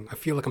talking. I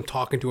feel like I'm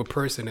talking to a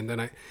person, and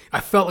then I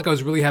felt like I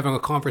was really having a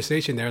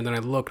conversation there, and then I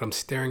looked, I'm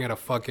staring at a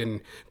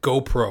fucking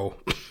GoPro.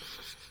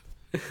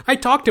 I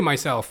talk to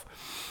myself.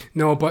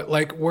 No, but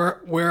like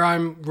where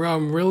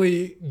I'm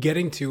really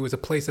getting to is a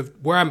place of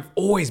where I've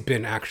always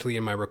been actually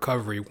in my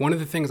recovery. One of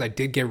the things I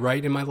did get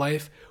right in my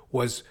life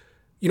was,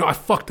 I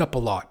fucked up a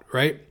lot,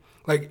 right?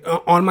 Like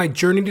on my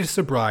journey to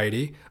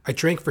sobriety, I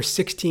drank for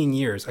 16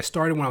 years. I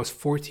started when I was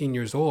 14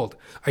 years old.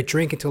 I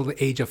drank until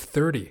the age of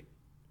 30,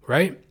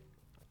 right?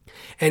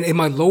 And in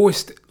my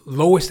lowest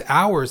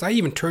hours, I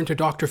even turned to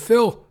Dr.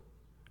 Phil.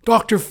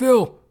 Dr.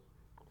 Phil.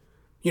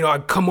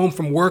 I'd come home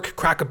from work,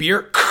 crack a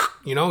beer,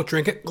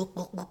 drink it,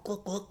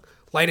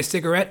 light a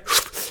cigarette,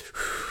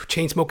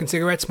 chain smoking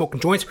cigarettes, smoking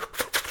joints.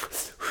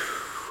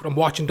 I'm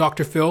watching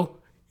Dr. Phil.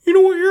 You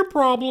know what your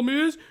problem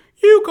is?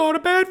 You got a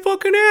bad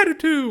fucking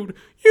attitude.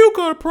 You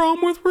got a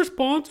problem with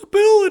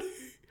responsibility.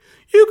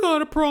 You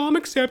got a problem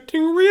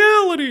accepting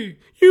reality.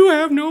 You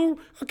have no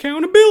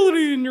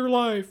accountability in your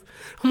life.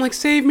 I'm like,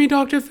 save me,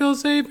 Dr. Phil,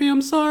 save me.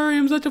 I'm sorry.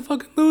 I'm such a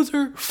fucking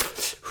loser.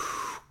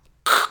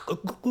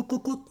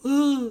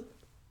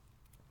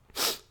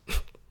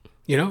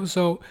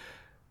 So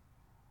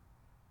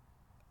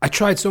I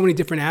tried so many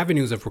different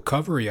avenues of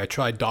recovery. I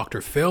tried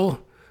Dr.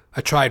 Phil.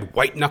 I tried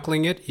white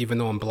knuckling it, even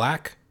though I'm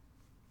black.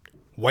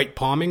 White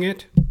palming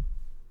it.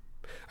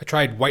 I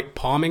tried white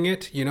palming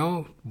it,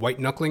 white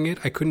knuckling it.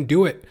 I couldn't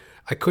do it.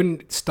 I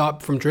couldn't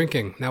stop from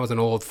drinking. That was an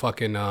old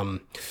fucking, I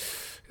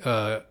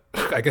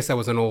guess that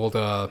was an old,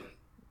 what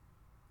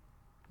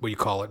do you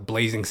call it?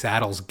 Blazing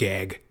Saddles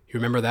gag. You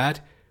remember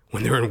that?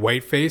 When they're in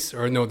whiteface,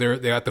 or no, they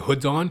got the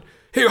hoods on.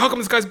 Hey, how come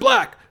this guy's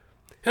black?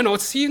 I know,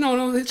 it's,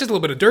 no, it's just a little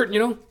bit of dirt,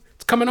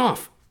 it's coming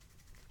off.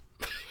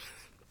 An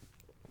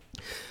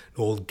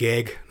old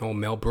gag, an old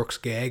Mel Brooks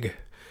gag.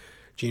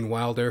 Gene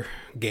Wilder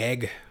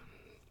gag.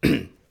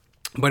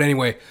 But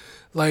anyway,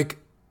 like,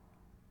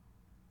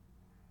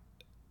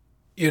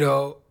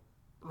 I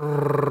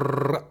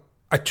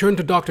turned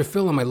to Dr.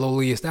 Phil in my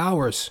lowliest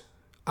hours.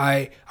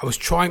 I was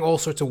trying all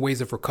sorts of ways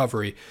of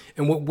recovery.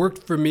 And what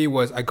worked for me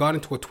was I got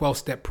into a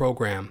 12-step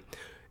program.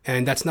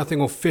 And that's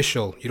nothing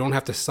official. You don't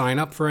have to sign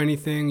up for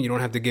anything. You don't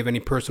have to give any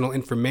personal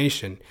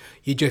information.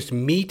 You just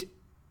meet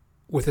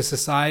with a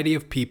society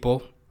of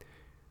people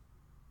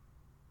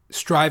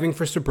striving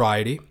for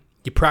sobriety.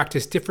 You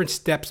practice different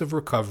steps of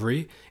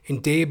recovery,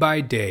 and day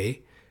by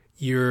day,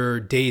 your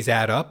days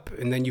add up,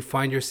 and then you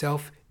find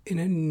yourself in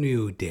a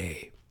new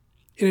day,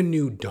 in a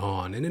new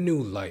dawn, in a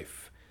new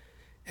life.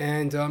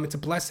 And it's a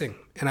blessing.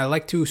 And I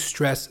like to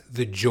stress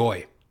the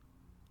joy.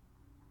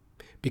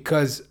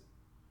 Because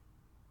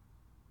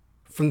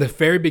from the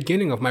very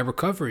beginning of my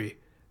recovery,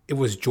 it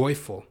was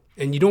joyful.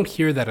 And you don't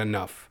hear that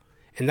enough.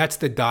 And that's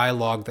the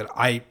dialogue that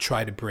I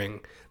try to bring.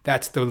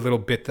 That's the little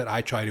bit that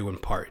I try to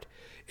impart.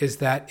 Is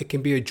that it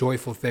can be a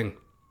joyful thing.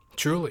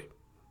 Truly.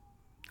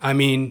 I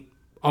mean,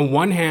 on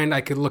one hand,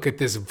 I could look at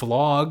this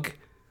vlog,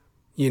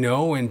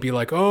 and be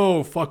like,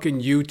 oh,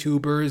 fucking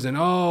YouTubers, and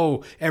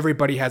oh,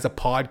 everybody has a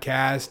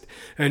podcast,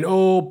 and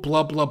oh,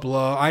 blah, blah,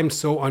 blah. I'm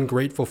so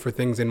ungrateful for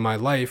things in my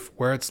life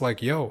where it's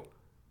like, yo,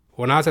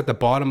 when I was at the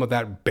bottom of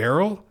that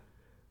barrel,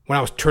 when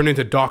I was turning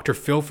to Dr.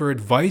 Phil for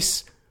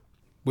advice,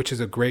 which is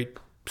a great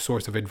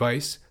source of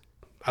advice,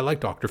 I like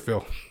Dr.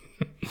 Phil.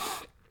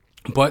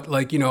 But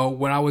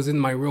when I was in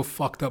my real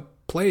fucked up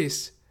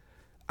place,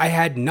 I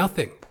had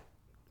nothing.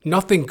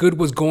 Nothing good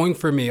was going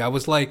for me. I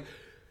was like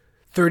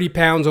 30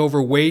 pounds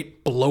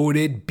overweight,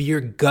 bloated, beer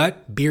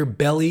gut, beer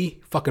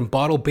belly, fucking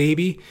bottle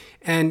baby,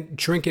 and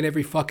drinking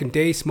every fucking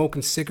day,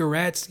 smoking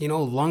cigarettes.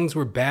 Lungs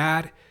were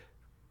bad,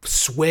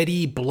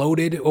 sweaty,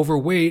 bloated,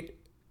 overweight.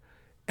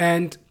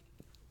 And,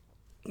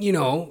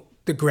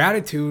 the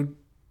gratitude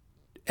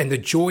and the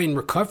joy in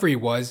recovery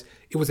was,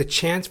 it was a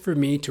chance for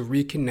me to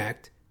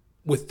reconnect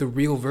with the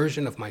real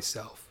version of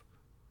myself,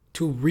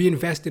 to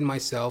reinvest in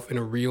myself in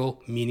a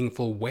real,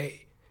 meaningful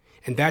way.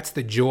 And that's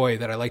the joy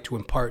that I like to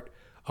impart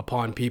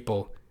upon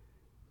people.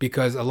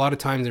 Because a lot of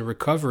times in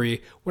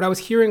recovery, what I was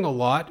hearing a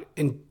lot,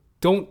 and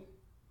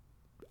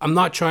I'm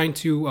not trying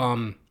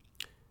to,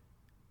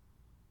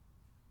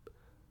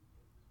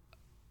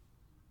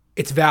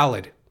 it's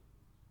valid.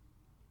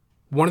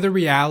 One of the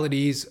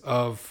realities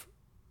of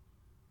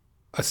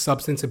a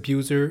substance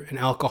abuser, an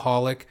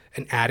alcoholic,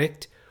 an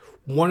addict,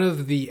 one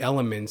of the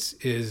elements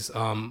is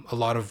a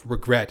lot of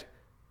regret.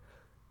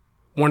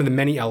 One of the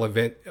many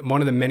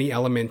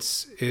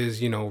elements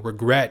is,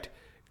 regret,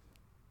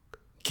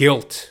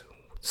 guilt.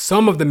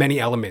 Some of the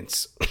many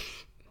elements.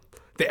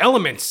 The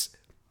elements.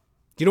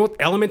 Do you know what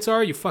elements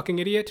are, you fucking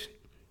idiot?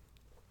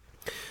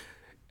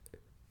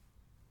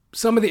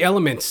 Some of the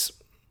elements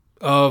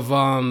of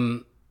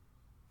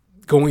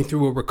going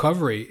through a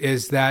recovery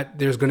is that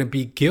there's going to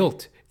be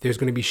guilt. There's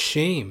going to be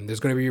shame.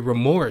 There's going to be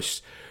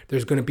remorse.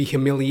 There's going to be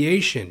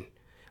humiliation,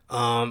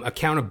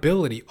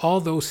 accountability, all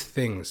those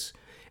things.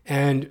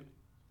 And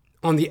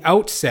at the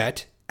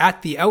outset,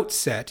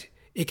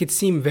 it could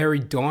seem very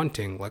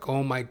daunting. Like,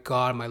 oh my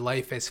God, my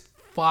life is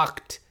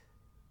fucked.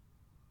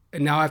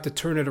 And now I have to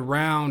turn it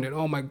around, and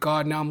oh my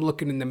God, now I'm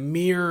looking in the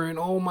mirror, and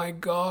oh my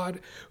God,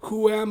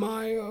 who am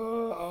I?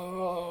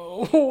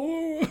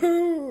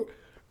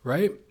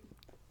 Right?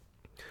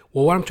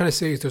 Well, what I'm trying to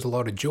say is there's a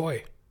lot of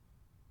joy.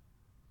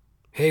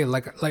 Hey,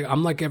 like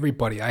I'm like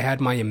everybody. I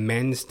had my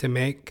amends to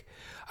make.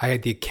 I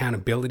had the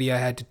accountability I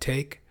had to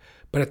take.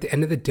 But at the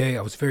end of the day,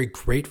 I was very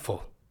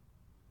grateful.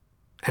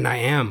 And I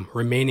am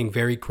remaining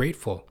very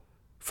grateful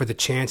for the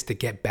chance to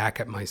get back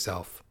at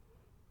myself.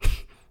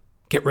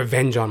 Get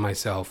revenge on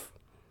myself,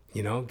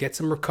 get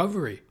some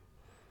recovery.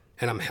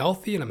 And I'm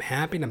healthy and I'm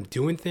happy and I'm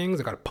doing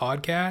things. I got a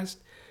podcast.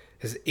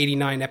 There's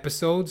 89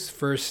 episodes,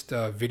 first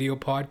video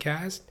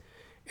podcast.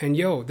 And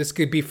this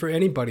could be for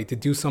anybody to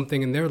do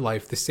something in their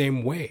life the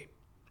same way.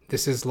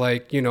 This is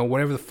like,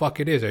 whatever the fuck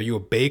it is. Are you a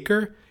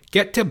baker?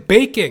 Get to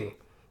baking.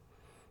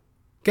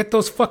 Get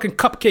those fucking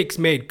cupcakes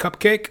made.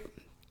 Cupcake,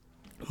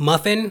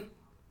 muffin.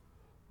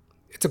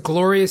 It's a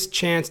glorious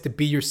chance to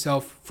be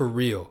yourself for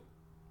real.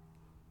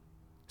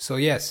 So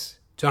yes,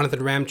 Jonathan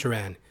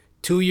Ramcharan,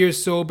 2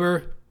 years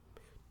sober,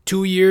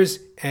 2 years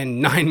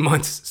and 9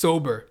 months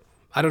sober.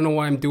 I don't know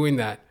why I'm doing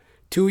that.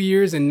 2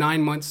 years and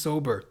 9 months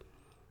sober.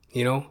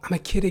 I'm a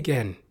kid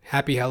again.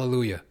 Happy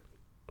hallelujah.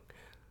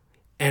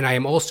 And I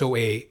am also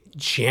a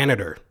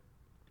janitor.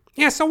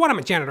 Yeah, so what? I'm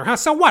a janitor, huh?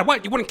 So what?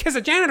 What? You wouldn't kiss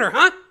a janitor,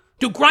 huh?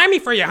 Do grimy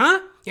for you, huh?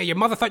 Yeah, your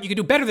mother thought you could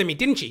do better than me,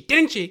 didn't she?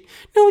 Didn't she?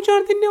 No,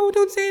 Jonathan, no,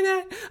 don't say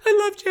that. I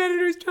love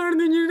janitors,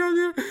 Jonathan.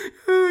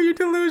 You're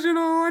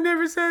delusional. I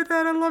never said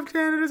that. I love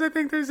janitors. I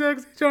think they're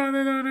sexy,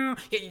 Jonathan. No.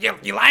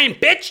 You lying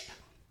bitch?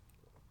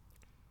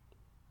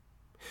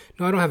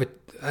 No, I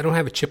don't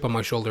have a chip on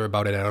my shoulder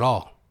about it at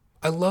all.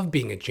 I love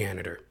being a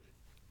janitor.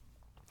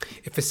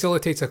 It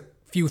facilitates a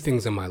few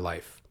things in my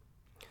life.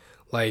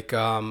 Like,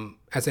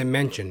 as I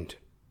mentioned,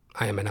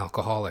 I am an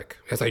alcoholic.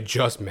 As I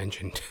just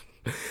mentioned.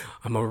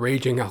 I'm a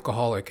raging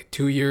alcoholic.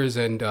 2 years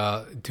and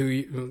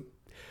 2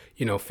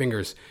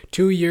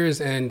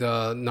 years and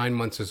 9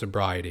 months of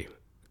sobriety.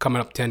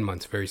 Coming up 10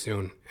 months very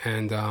soon.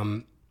 And,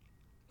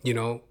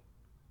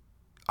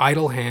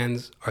 idle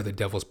hands are the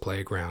devil's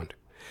playground.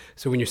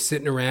 So when you're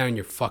sitting around and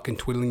you're fucking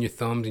twiddling your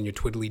thumbs and you're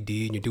twiddly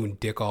D and you're doing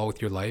dick all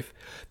with your life,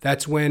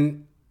 that's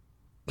when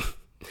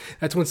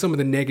some of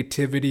the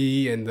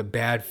negativity and the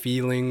bad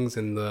feelings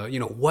and the,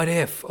 what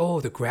if,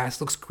 the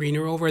grass looks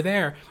greener over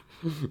there.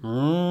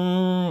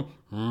 Oh,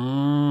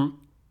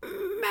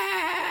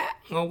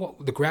 well,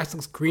 the grass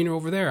looks greener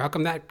over there. How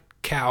come that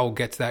cow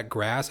gets that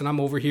grass and I'm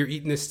over here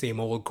eating this same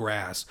old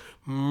grass?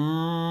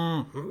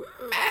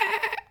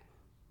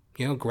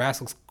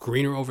 Grass looks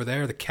greener over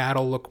there. The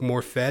cattle look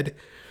more fed.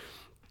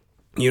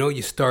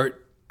 You start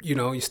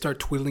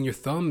twiddling your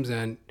thumbs,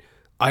 and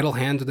idle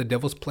hands are the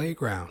devil's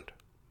playground.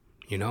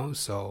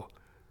 So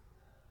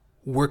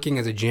working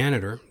as a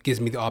janitor gives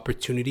me the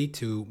opportunity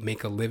to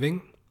make a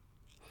living,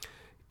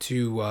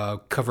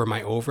 to cover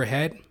my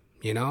overhead,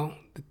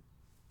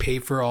 pay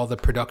for all the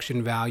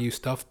production value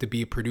stuff to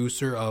be a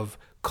producer of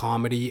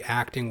comedy,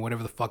 acting,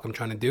 whatever the fuck I'm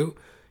trying to do.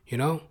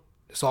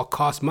 This all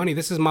costs money.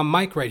 This is my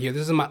mic right here.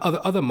 This is my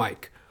other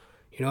mic.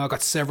 I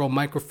got several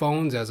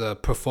microphones as a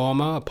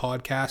performer, a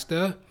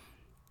podcaster.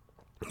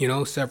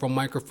 Several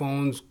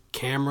microphones,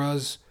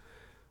 cameras,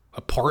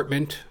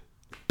 apartment,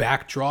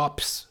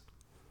 backdrops,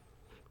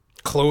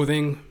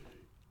 clothing,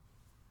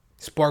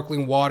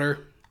 sparkling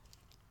water.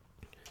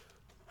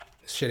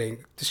 This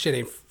shit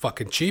ain't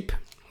fucking cheap.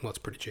 Well, it's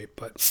pretty cheap,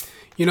 but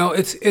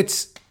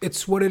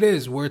it's what it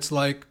is. Where it's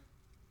like,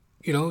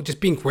 just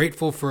being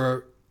grateful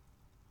for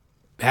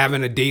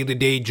having a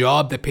day-to-day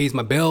job that pays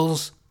my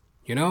bills.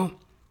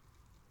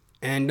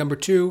 And number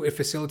two, it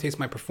facilitates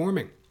my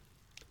performing.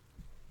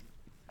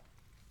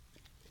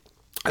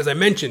 As I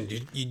mentioned,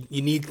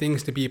 you need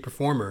things to be a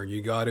performer.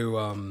 You got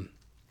to,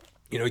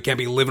 you can't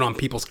be living on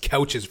people's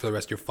couches for the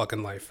rest of your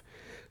fucking life.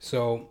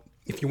 So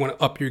if you want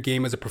to up your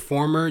game as a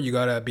performer, you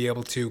got to be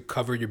able to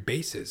cover your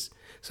bases.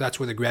 So that's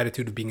where the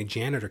gratitude of being a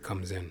janitor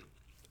comes in.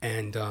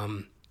 And,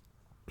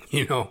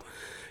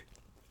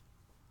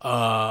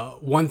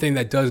 one thing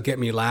that does get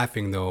me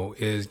laughing, though,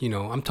 is,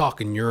 I'm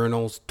talking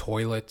urinals,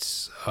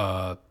 toilets,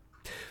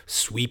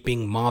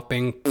 sweeping,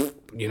 mopping,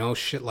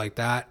 shit like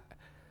that.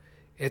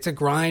 It's a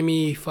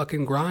grimy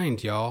fucking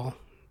grind, y'all.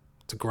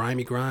 It's a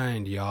grimy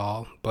grind,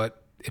 y'all.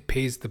 But it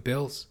pays the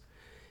bills.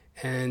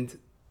 And,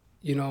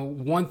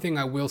 one thing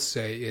I will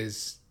say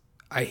is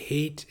I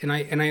hate, and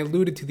I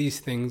alluded to these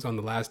things on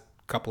the last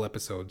couple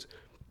episodes.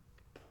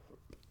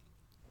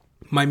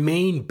 My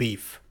main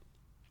beef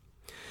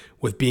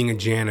with being a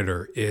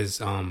janitor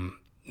is,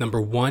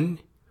 number one,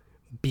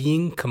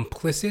 being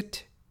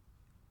complicit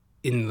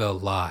in the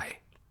lie.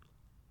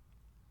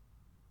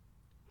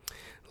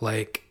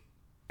 Like,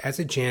 as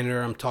a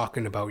janitor, I'm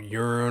talking about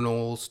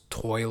urinals,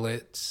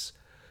 toilets,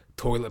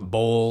 toilet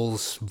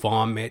bowls,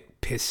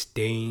 vomit, piss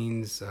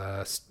stains,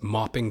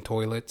 mopping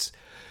toilets,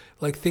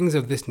 like things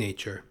of this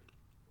nature.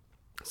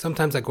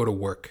 Sometimes I go to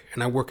work,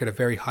 and I work at a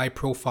very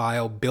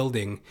high-profile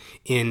building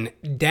in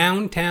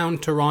downtown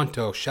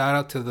Toronto. Shout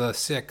out to the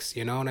 6,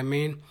 you know what I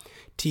mean?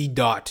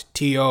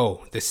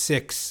 T.O, the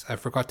 6. I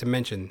forgot to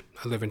mention,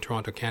 I live in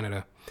Toronto,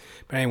 Canada.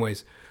 But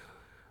anyways,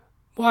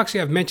 well,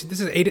 actually, I've mentioned this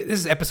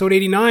is episode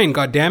 89.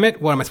 God damn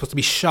it! What am I supposed to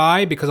be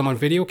shy because I'm on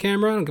video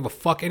camera? I don't give a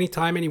fuck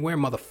anytime, anywhere,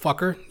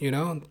 motherfucker. You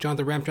know,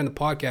 Jonathan Ramcharan, the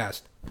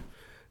podcast.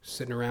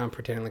 Sitting around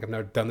pretending like I've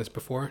never done this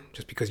before,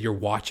 just because you're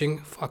watching.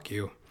 Fuck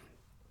you.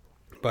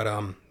 But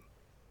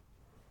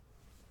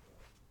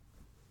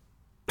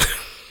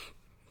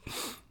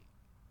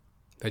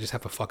I just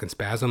have a fucking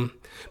spasm.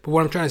 But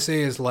what I'm trying to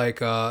say is,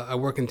 like, I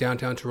work in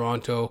downtown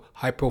Toronto,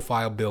 high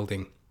profile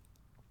building.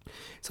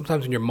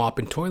 Sometimes when you're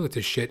mopping toilets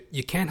and shit,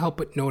 you can't help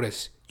but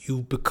notice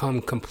you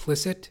become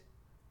complicit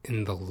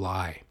in the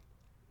lie.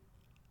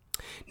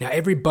 Now,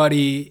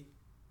 everybody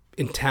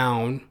in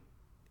town,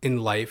 in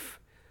life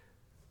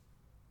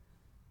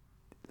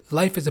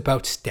is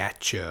about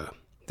stature.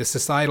 The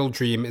societal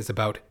dream is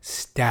about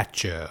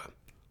stature.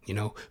 You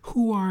know,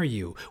 who are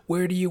you?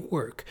 Where do you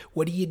work?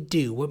 What do you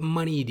do? What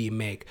money do you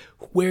make?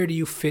 Where do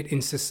you fit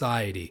in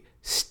society?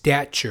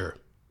 Stature,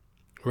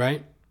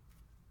 right?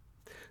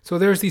 So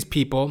there's these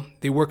people,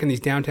 they work in these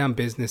downtown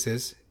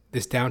businesses,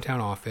 this downtown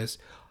office,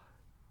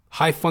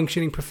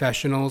 high-functioning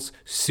professionals,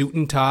 suit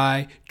and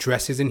tie,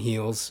 dresses and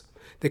heels.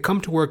 They come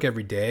to work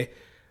every day.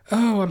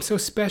 Oh, I'm so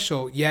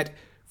special. Yet,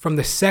 from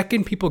the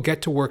second people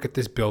get to work at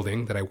this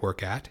building that I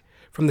work at,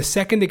 from the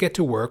second they get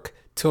to work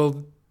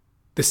till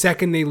the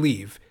second they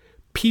leave,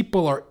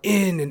 people are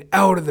in and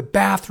out of the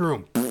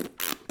bathroom.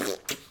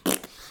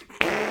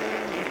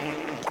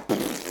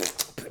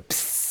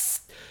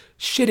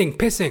 Shitting,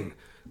 pissing,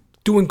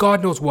 doing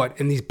God knows what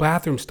in these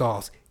bathroom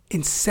stalls,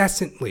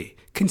 incessantly,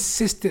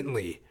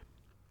 consistently.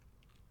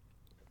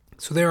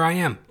 So there I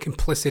am,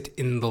 complicit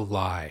in the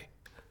lie.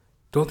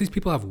 Don't these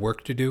people have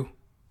work to do?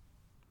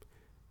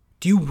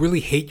 Do you really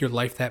hate your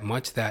life that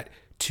much that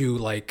to,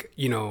 like,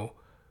 you know,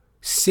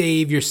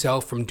 save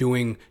yourself from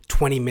doing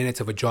 20 minutes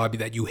of a job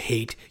that you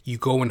hate, you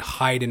go and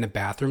hide in a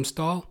bathroom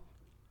stall?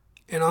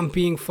 And I'm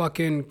being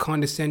fucking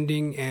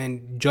condescending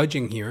and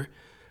judging here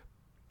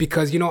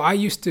because, you know, I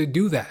used to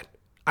do that.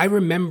 I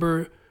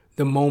remember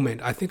the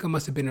moment, I think I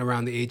must have been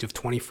around the age of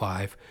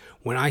 25,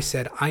 when I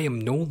said I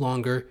am no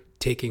longer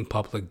taking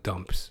public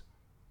dumps.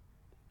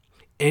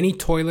 Any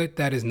toilet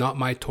that is not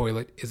my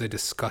toilet is a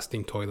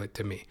disgusting toilet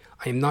to me.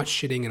 I am not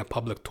shitting in a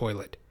public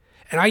toilet.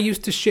 And I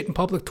used to shit in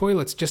public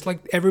toilets just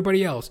like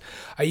everybody else.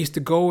 I used to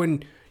go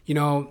and, you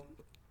know,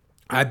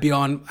 I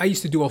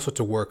used to do all sorts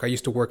of work. I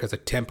used to work as a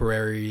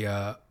temporary,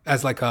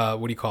 as like a,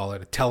 what do you call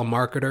it, a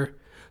telemarketer.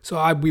 So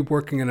I'd be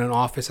working in an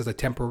office as a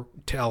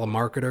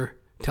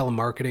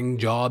telemarketing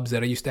jobs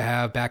that I used to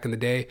have back in the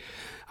day.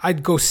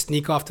 I'd go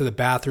sneak off to the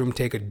bathroom,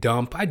 take a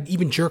dump. I'd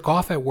even jerk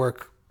off at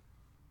work.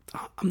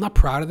 I'm not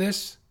proud of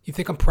this. You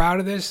think I'm proud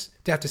of this?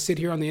 To have to sit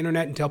here on the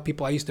internet and tell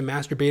people I used to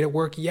masturbate at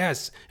work?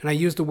 Yes. And I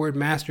use the word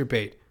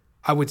masturbate.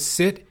 I would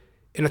sit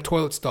in a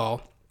toilet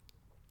stall,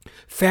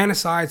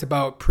 fantasize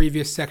about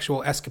previous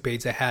sexual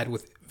escapades I had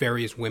with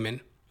various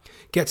women,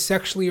 get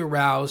sexually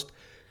aroused,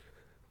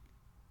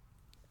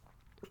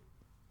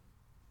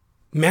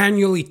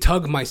 manually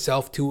tug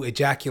myself to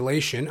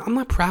ejaculation. I'm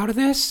not proud of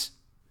this.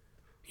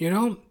 You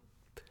know?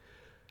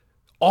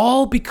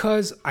 All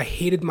because I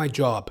hated my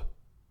job.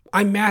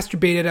 I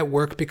masturbated at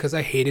work because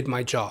I hated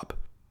my job.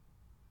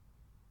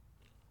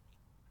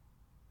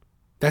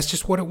 That's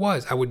just what it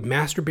was. I would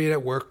masturbate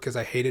at work because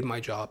I hated my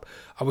job.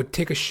 I would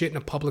take a shit in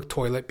a public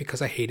toilet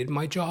because I hated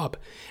my job.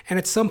 And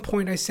at some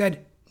point I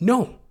said,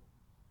 no,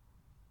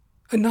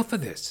 enough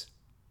of this.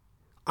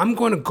 I'm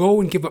going to go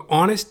and give an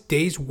honest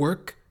day's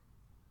work.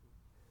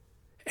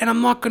 And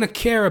I'm not going to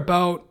care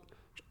about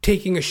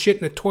taking a shit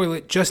in a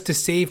toilet just to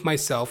save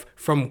myself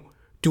from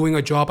doing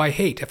a job I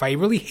hate. If I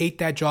really hate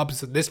that job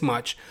this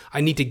much, I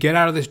need to get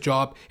out of this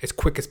job as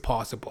quick as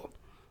possible.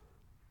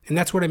 And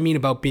that's what I mean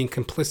about being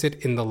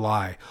complicit in the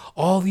lie.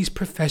 All these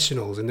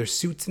professionals in their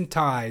suits and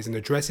ties and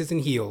their dresses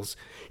and heels,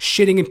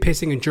 shitting and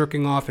pissing and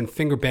jerking off and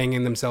finger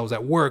banging themselves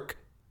at work,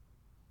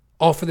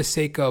 all for the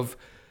sake of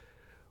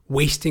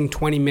wasting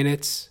 20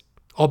 minutes,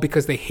 all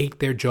because they hate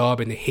their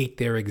job and they hate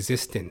their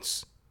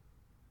existence.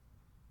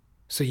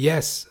 So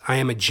yes, I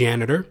am a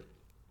janitor.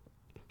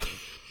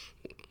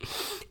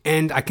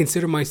 And I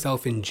consider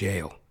myself in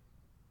jail.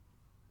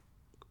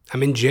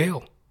 I'm in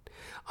jail.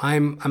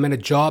 I'm in a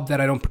job that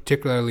I don't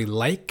particularly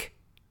like.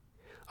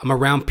 I'm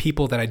around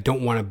people that I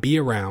don't want to be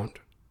around.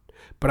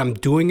 But I'm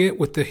doing it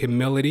with the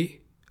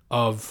humility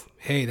of,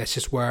 hey, that's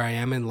just where I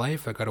am in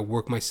life. I got to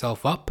work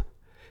myself up.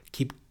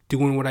 Keep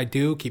doing what I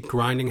do. Keep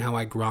grinding how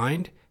I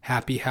grind.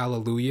 Happy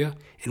hallelujah.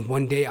 And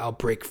one day I'll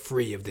break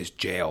free of this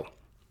jail.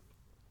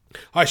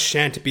 I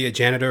shan't be a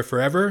janitor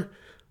forever.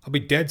 I'll be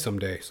dead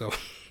someday, so...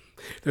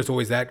 There's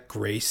always that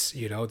grace,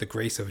 you know, the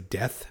grace of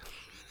death.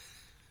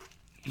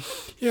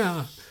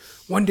 Yeah.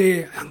 One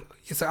day,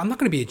 I'm not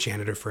going to be a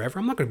janitor forever.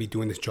 I'm not going to be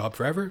doing this job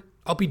forever.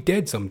 I'll be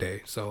dead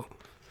someday. So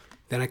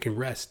then I can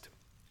rest.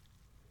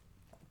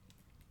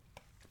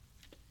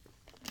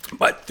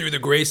 But through the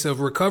grace of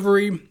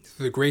recovery,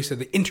 through the grace of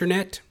the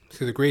internet,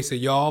 through the grace of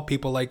y'all,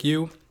 people like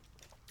you,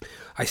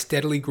 I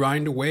steadily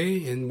grind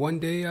away. And one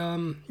day, I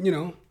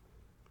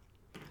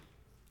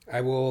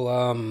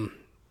will...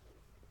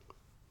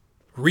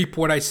 Reap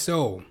what I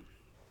sow.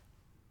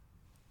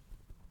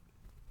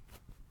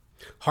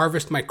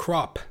 Harvest my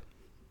crop.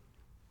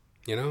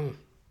 You know?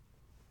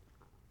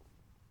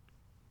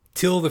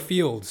 Till the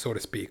field, so to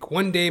speak.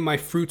 One day my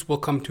fruits will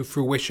come to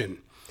fruition.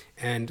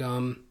 And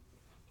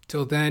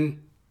till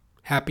then,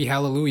 happy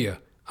hallelujah.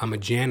 I'm a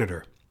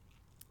janitor.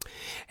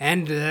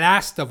 And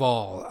last of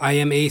all, I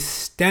am a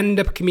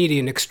stand-up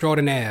comedian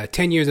extraordinaire,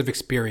 10 years of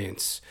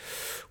experience.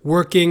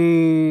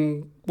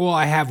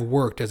 I have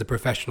worked as a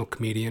professional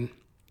comedian,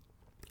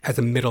 as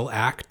a middle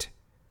act.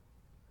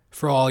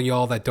 For all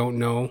y'all that don't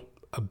know,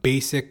 a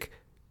basic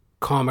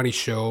comedy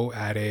show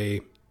at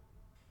a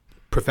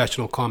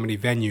professional comedy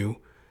venue,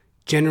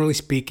 generally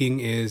speaking,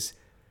 is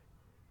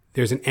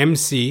there's an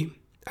MC,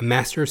 a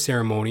master of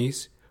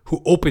ceremonies,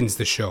 who opens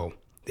the show.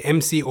 The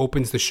MC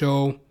opens the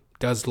show,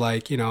 does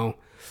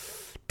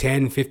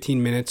 10,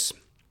 15 minutes.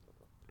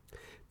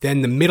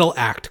 Then the middle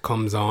act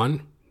comes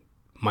on,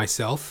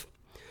 myself.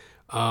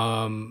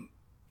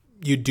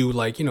 You do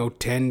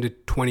 10 to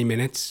 20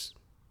 minutes.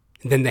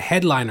 And then the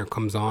headliner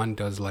comes on,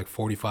 does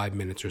 45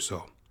 minutes or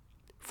so.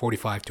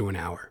 45 to an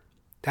hour.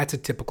 That's a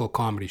typical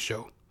comedy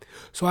show.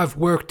 So I've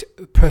worked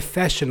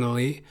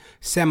professionally,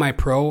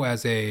 semi-pro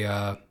as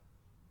a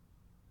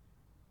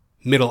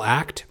middle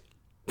act.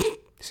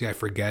 See, I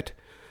forget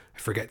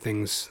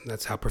things.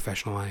 That's how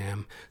professional I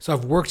am. So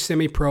I've worked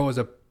semi-pro as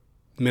a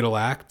middle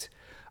act.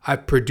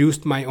 I've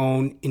produced my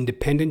own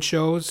independent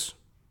shows.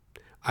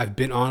 I've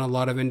been on a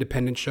lot of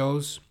independent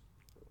shows.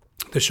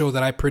 The show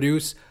that I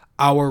produce,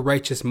 Our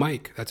Righteous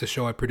Mike. That's a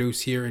show I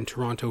produce here in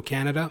Toronto,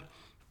 Canada.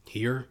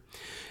 Here.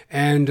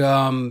 And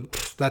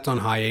that's on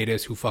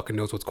hiatus. Who fucking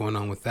knows what's going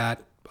on with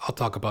that? I'll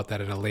talk about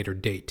that at a later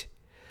date.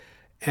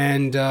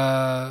 And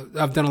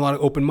I've done a lot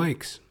of open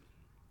mics.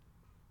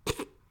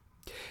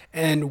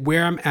 And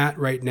where I'm at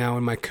right now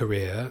in my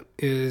career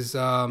is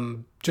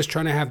just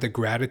trying to have the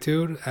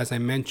gratitude, as I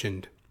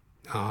mentioned.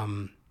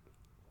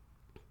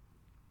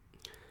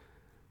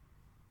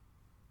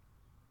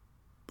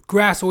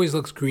 Grass always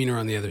looks greener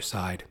on the other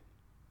side.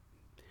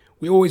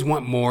 We always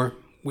want more.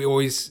 We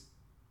always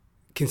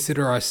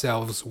consider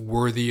ourselves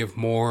worthy of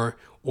more,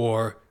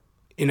 or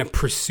in a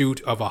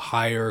pursuit of a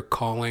higher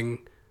calling,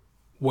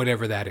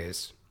 whatever that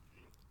is.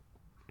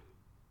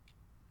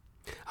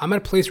 I'm at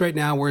a place right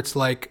now where it's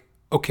like,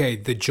 okay,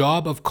 the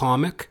job of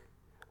comic,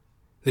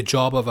 the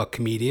job of a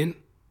comedian,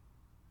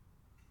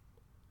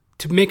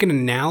 to make an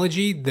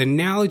analogy, the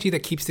analogy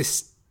that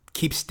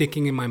keeps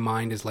sticking in my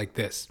mind is like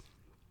this.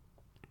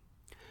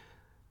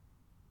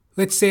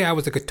 Let's say I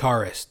was a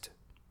guitarist.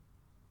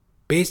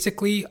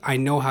 Basically, I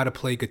know how to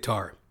play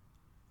guitar.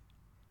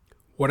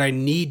 What I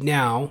need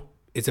now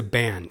is a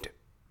band.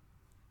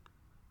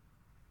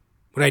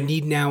 What I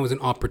need now is an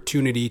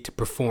opportunity to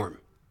perform.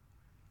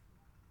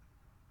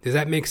 Does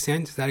that make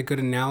sense? Is that a good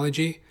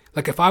analogy?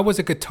 Like if I was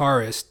a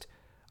guitarist,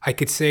 I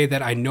could say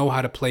that I know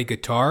how to play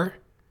guitar.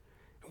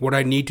 What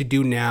I need to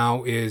do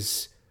now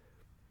is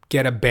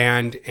get a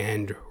band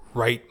and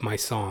write my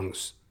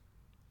songs.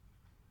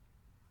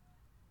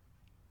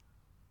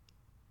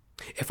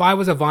 If I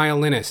was a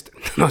violinist,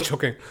 I'm not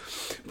joking,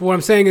 but what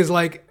I'm saying is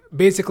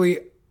basically,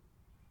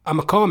 I'm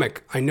a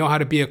comic. I know how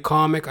to be a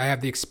comic. I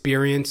have the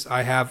experience.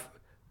 I have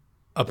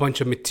a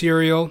bunch of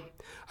material.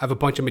 I have a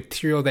bunch of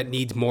material that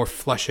needs more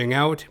fleshing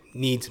out,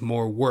 needs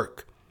more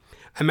work.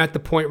 I'm at the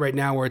point right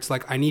now where it's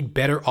I need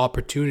better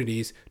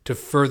opportunities to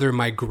further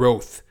my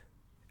growth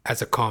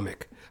as a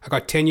comic. I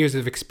got 10 years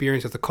of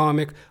experience as a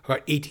comic. I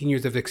got 18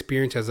 years of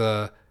experience as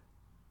a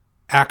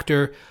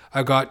actor.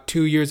 I got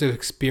 2 years of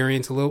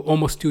experience,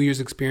 almost 2 years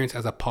of experience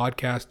as a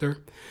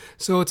podcaster.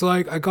 So it's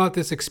I got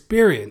this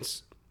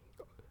experience.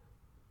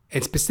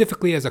 And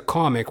specifically as a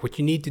comic, what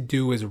you need to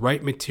do is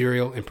write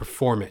material and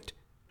perform it.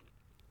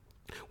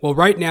 Well,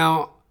 right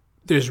now,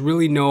 there's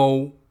really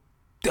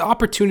the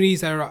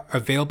opportunities that are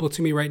available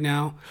to me right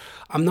now,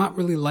 I'm not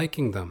really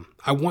liking them.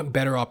 I want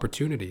better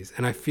opportunities.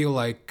 And I feel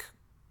like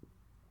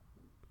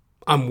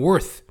I'm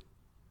worth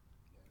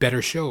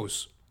better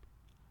shows.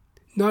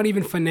 Not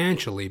even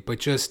financially, but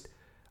just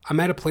I'm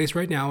at a place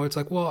right now where it's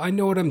I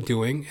know what I'm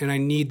doing and I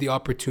need the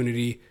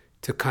opportunity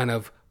to kind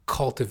of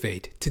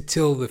cultivate, to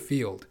till the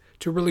field,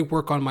 to really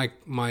work on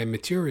my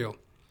material.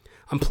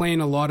 I'm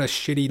playing a lot of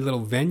shitty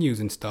little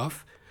venues and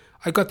stuff.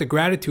 I got the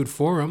gratitude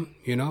for them,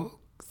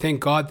 Thank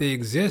God they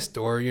exist,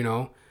 or,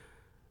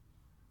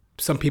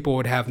 some people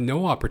would have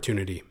no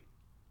opportunity.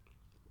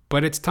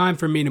 But it's time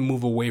for me to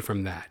move away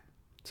from that.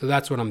 So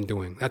that's what I'm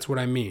doing. That's what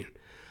I mean.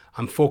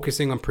 I'm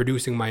focusing on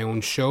producing my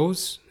own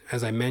shows,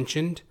 as I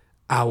mentioned,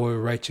 Our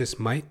Righteous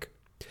Mike.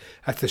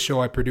 That's the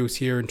show I produce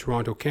here in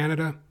Toronto,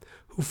 Canada.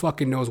 Who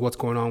fucking knows what's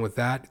going on with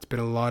that? It's been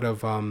a lot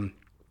of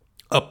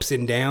ups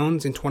and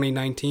downs in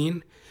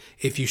 2019.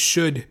 If you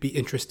should be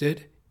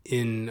interested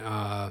in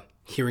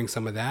hearing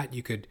some of that,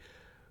 you could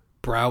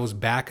browse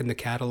back in the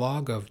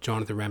catalog of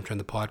Jonathan Ramcharan,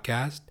 the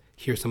podcast,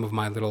 hear some of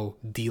my little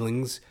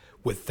dealings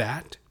with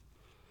that.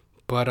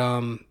 But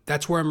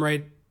that's where I'm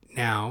right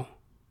now.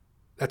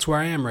 That's where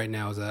I am right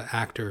now as an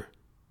actor,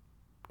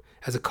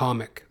 as a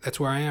comic. That's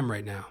where I am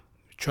right now.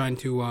 Trying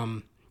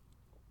to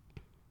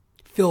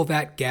fill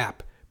that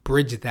gap,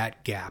 bridge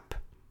that gap.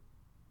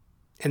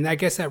 And I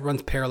guess that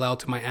runs parallel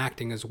to my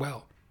acting as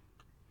well.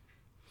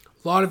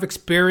 A lot of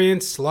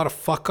experience, a lot of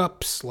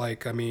fuck-ups,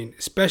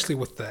 especially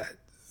with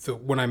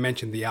when I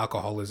mentioned the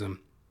alcoholism.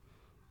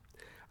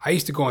 I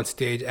used to go on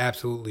stage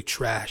absolutely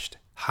trashed,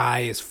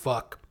 high as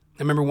fuck.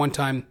 I remember one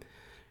time,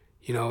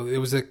 it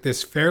was like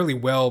this fairly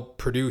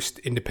well-produced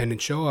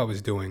independent show I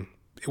was doing.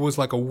 It was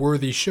like a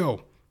worthy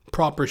show,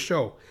 proper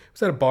show. It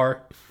was at a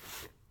bar,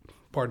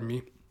 pardon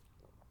me.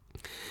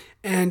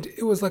 And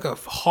it was like a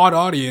hot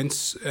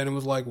audience, and it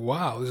was like,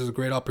 wow, this is a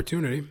great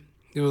opportunity.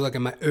 It was like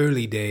in my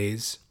early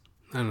days.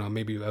 I don't know,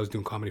 maybe I was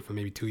doing comedy for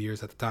maybe 2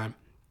 years at the time.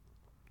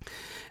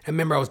 I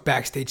remember I was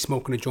backstage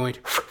smoking a joint.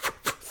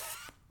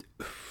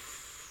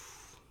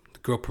 The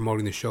girl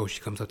promoting the show,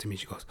 she comes up to me,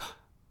 she goes,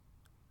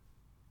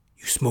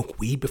 "You smoke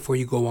weed before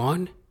you go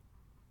on?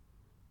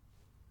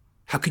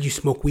 How could you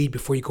smoke weed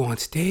before you go on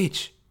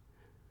stage?"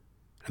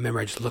 I remember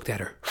I just looked at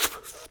her.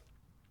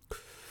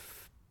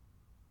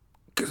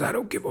 Because I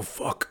don't give a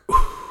fuck.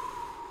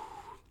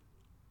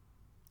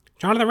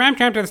 Jonathan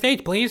Ramchamp to the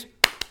stage, please.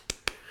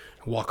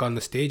 I walk on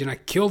the stage and I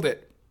killed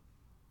it.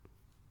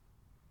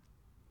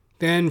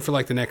 Then for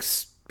like the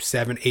next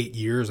 7-8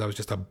 years, I was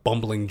just a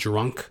bumbling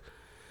drunk.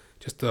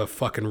 Just a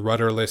fucking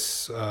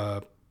rudderless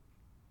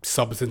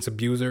substance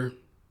abuser.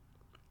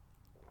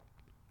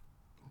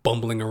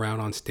 Bumbling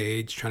around on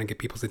stage, trying to get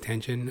people's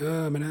attention.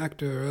 I'm an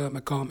actor, I'm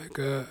a comic.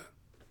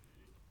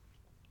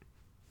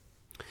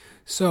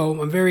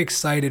 So I'm very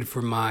excited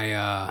for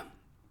my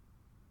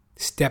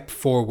step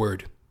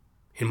forward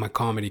in my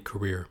comedy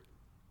career.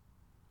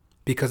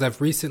 Because I've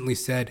recently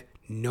said,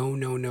 no.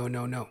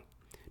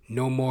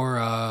 No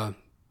more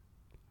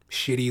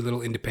shitty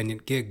little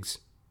independent gigs.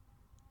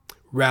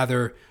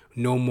 Rather,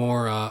 no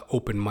more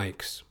open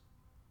mics.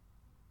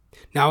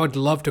 Now, I would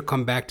love to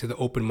come back to the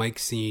open mic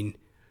scene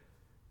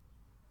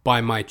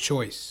by my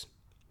choice.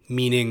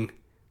 Meaning,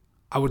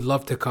 I would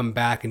love to come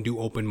back and do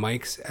open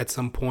mics at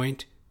some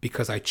point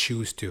because I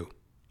choose to.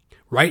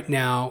 Right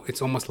now,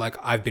 it's almost like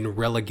I've been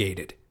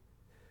relegated.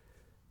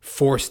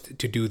 Forced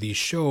to do these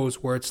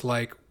shows where it's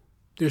like,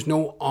 there's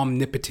no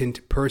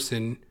omnipotent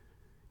person.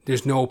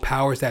 There's no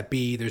powers that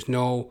be. There's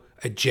no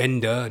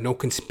agenda, no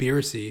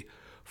conspiracy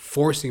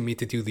forcing me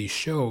to do these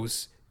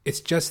shows. It's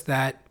just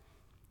that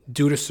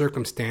due to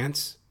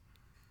circumstance,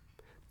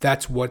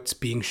 that's what's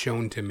being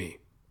shown to me.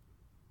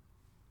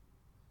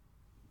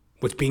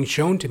 What's being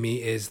shown to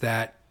me is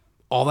that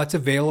all that's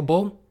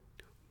available,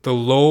 the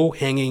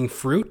low-hanging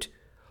fruit,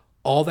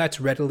 all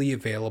that's readily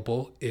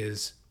available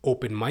is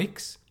open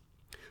mics.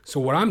 So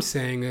what I'm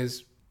saying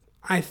is,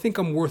 I think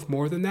I'm worth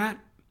more than that.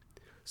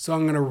 So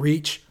I'm going to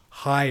reach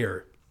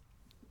higher.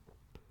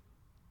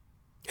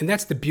 And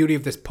that's the beauty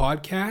of this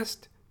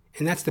podcast.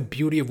 And that's the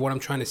beauty of what I'm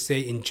trying to say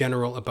in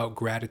general about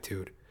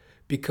gratitude.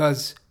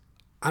 Because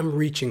I'm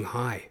reaching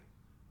high.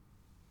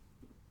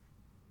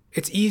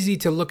 It's easy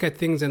to look at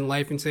things in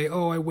life and say,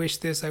 oh, I wish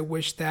this, I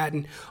wish that,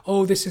 and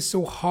oh, this is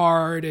so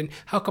hard, and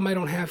how come I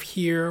don't have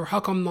here, or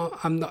how come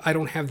I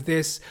don't have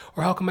this,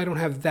 or how come I don't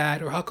have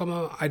that, or how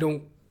come I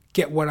don't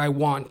get what I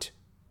want.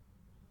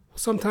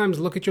 Sometimes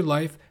look at your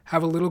life,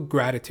 have a little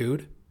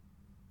gratitude,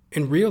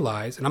 and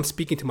realize, and I'm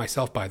speaking to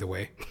myself, by the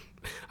way.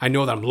 I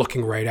know that I'm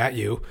looking right at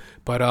you,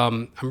 but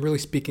I'm really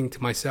speaking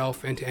to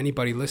myself and to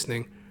anybody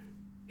listening.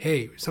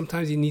 Hey,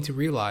 sometimes you need to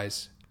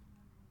realize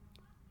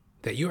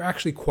that you're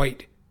actually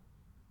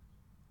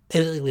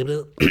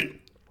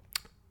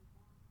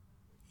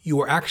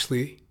you are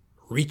actually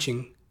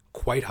reaching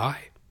quite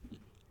high.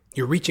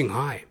 You're reaching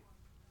high.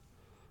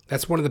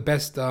 That's one of the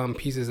best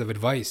pieces of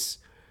advice.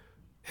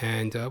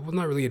 And, well,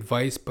 not really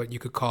advice, but you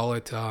could call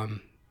it,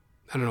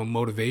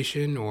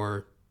 motivation,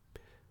 or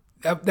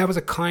that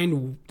was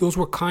those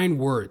were kind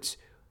words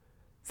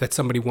that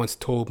somebody once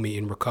told me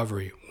in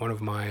recovery. One of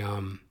my,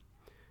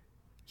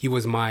 he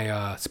was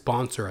my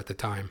sponsor at the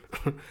time.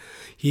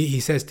 He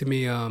says to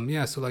me,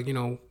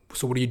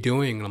 so what are you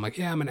doing? And I'm like,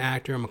 yeah, I'm an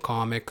actor, I'm a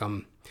comic.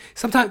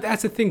 Sometimes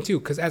that's the thing too,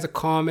 because as a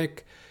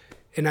comic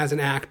and as an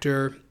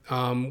actor,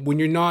 when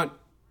you're not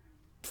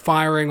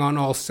firing on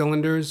all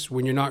cylinders,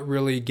 when you're not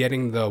really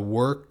getting the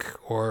work,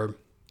 or,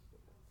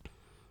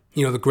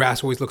 the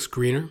grass always looks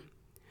greener,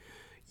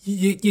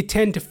 you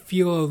tend to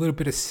feel a little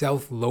bit of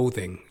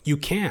self-loathing. You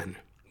can,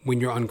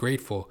 when you're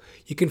ungrateful.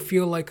 You can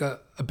feel like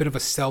a bit of a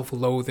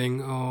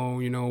self-loathing.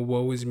 Oh,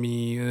 woe is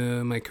me,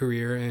 my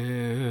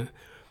career.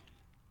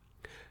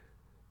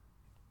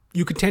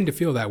 You can tend to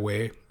feel that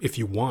way if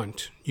you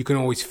want. You can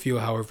always feel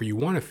however you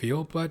want to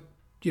feel, but,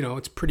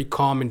 it's pretty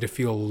common to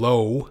feel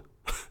low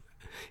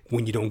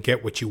when you don't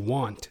get what you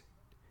want.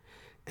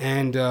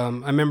 And I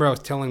remember I was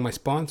telling my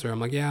sponsor, I'm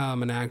like, yeah,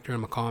 I'm an actor,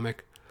 I'm a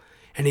comic.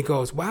 And he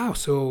goes, wow,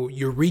 so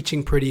you're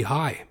reaching pretty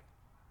high.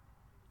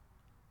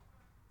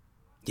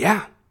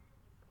 Yeah,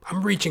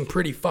 I'm reaching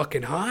pretty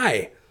fucking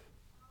high.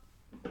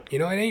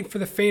 It ain't for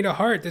the faint of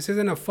heart. This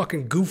isn't a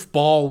fucking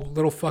goofball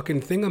little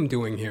fucking thing I'm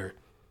doing here.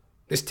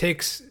 This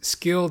takes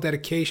skill,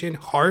 dedication,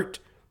 heart,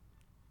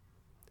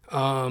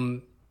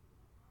 time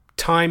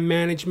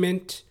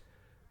management,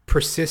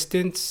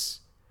 persistence,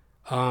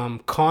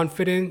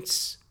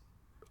 confidence,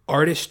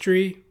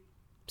 artistry,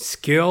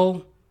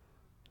 skill,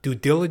 due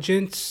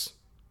diligence,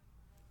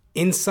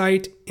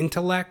 insight,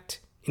 intellect,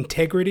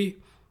 integrity.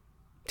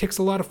 It takes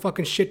a lot of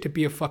fucking shit to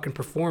be a fucking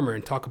performer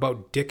and talk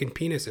about dick and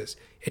penises.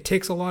 It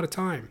takes a lot of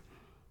time.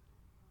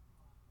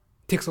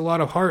 It takes a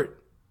lot of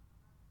heart.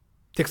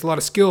 It takes a lot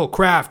of skill,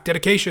 craft,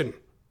 dedication.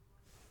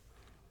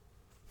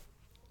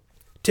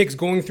 It takes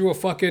going through a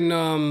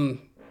fucking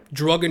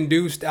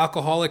drug-induced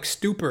alcoholic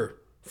stupor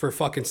for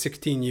fucking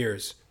 16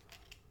 years.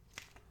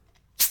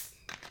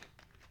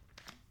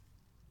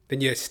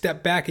 Then you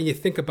step back and you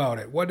think about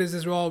it. What does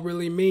this all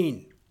really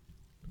mean?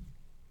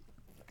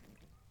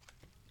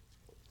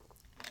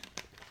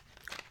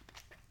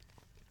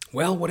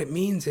 Well, what it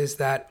means is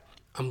that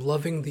I'm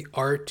loving the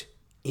art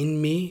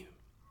in me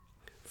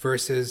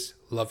versus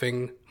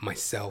loving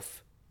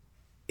myself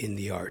in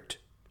the art.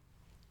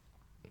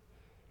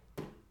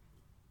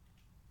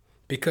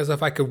 Because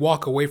if I could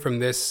walk away from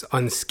this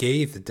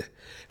unscathed,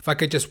 if I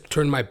could just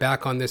turn my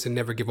back on this and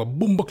never give a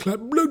boomba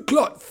clot, blood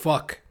clot,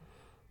 fuck.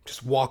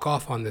 Just walk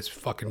off on this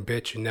fucking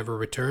bitch and never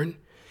return.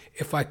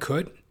 If I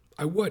could,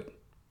 I would.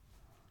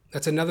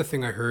 That's another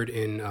thing I heard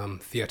in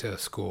theater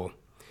school.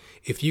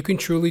 If you can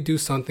truly do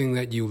something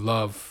that you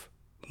love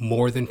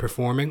more than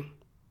performing,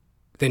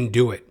 then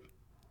do it.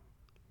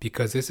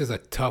 Because this is a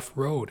tough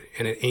road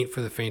and it ain't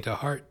for the faint of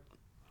heart.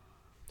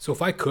 So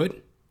if I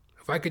could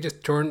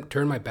just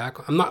turn my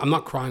back, I'm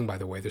not crying, by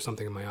the way. There's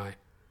something in my eye.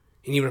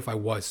 And even if I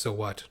was, so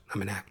what?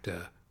 I'm an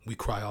actor. We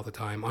cry all the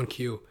time on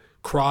cue.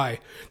 Cry.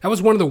 That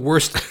was one of the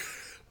worst.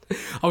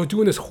 I was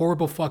doing this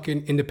horrible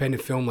fucking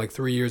independent film like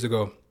 3 years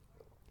ago.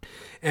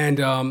 And,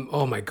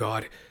 oh my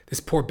God, this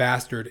poor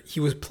bastard,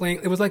 he was playing,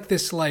 it was like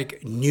this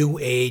like new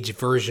age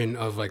version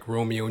of like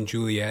Romeo and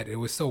Juliet. It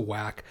was so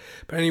whack.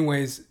 But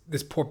anyways,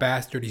 this poor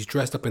bastard, he's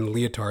dressed up in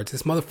leotards.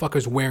 This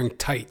motherfucker's wearing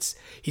tights.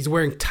 He's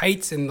wearing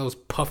tights and those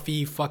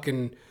puffy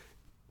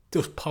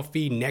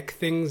neck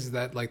things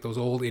that like those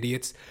old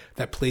idiots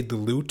that played the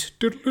lute.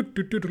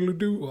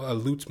 A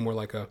lute's more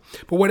like a,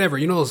 but whatever.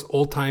 You know those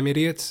old time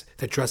idiots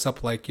that dress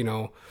up like, you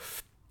know,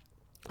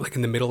 like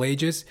in the Middle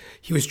Ages?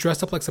 He was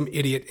dressed up like some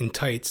idiot in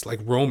tights, like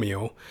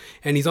Romeo,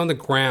 and he's on the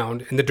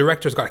ground, and the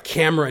director's got a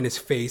camera in his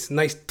face,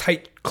 nice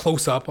tight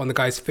close up on the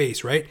guy's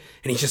face, right?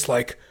 And he's just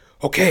like,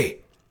 okay,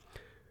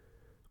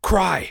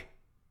 cry.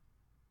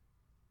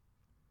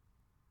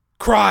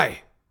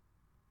 Cry.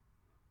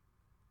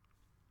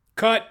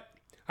 Cut.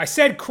 I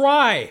said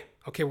cry.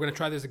 Okay, we're going to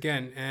try this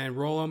again, and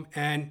roll him,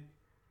 and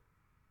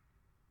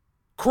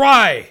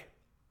cry.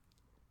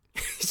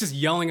 He's just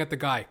yelling at the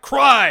guy,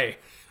 cry.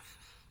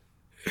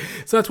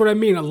 So that's what I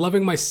mean. I'm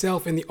loving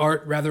myself in the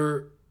art,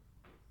 rather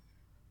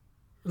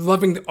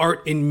loving the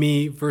art in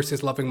me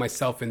versus loving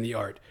myself in the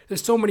art.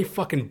 There's so many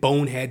fucking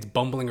boneheads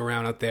bumbling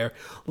around out there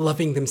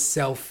loving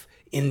themselves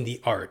in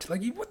the art.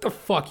 Like, what the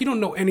fuck? You don't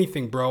know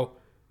anything, bro.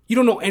 You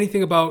don't know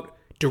anything about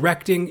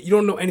directing. You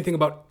don't know anything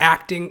about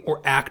acting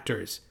or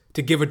actors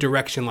to give a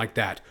direction like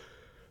that.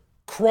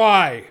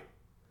 Cry.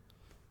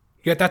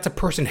 Yet that's a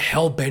person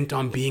hell-bent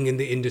on being in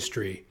the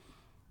industry.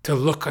 To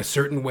look a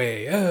certain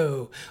way.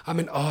 Oh, I'm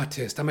an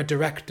artist. I'm a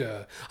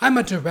director. I'm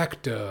a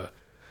director.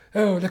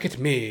 Oh, look at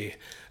me.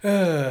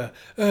 I'm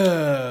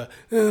a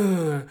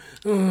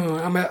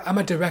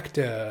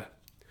director.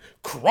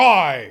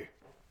 Cry.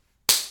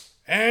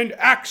 And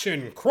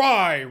action.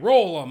 Cry.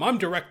 Roll 'em. I'm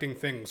directing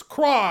things.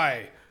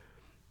 Cry.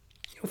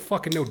 You don't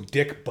fucking know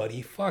dick,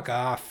 buddy. Fuck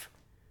off.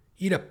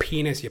 Eat a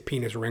penis, you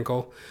penis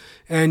wrinkle.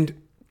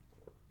 And,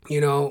 you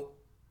know,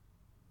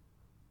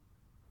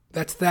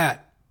 that's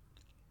that.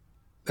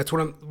 That's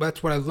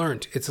what I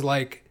learned. It's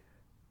like,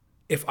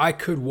 if I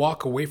could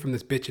walk away from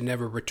this bitch and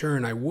never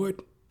return, I would.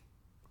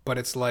 But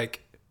it's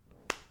like,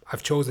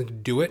 I've chosen to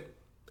do it.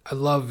 I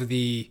love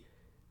the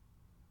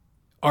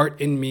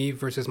art in me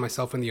versus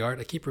myself in the art.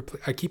 I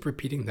keep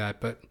repeating that,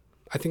 but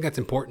I think that's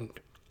important.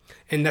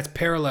 And that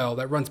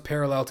runs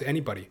parallel to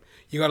anybody.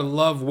 You got to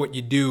love what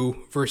you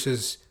do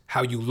versus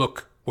how you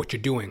look what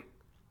you're doing.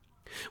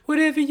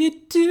 Whatever you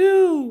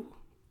do,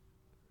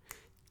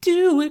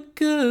 do it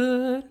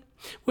good.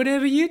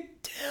 Whatever you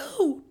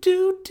do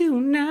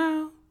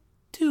now,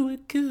 do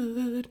it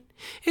good.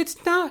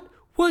 It's not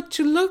what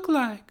you look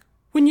like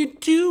when you're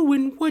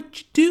doing what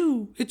you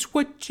do. It's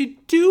what you're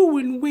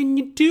doing when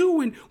you're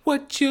doing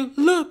what you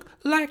look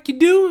like you're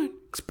doing.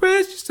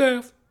 Express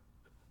yourself.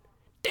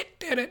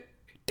 I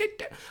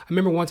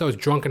remember once I was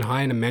drunk and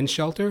high in a men's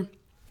shelter.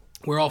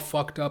 We're all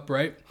fucked up,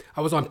 right? I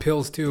was on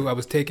pills too. I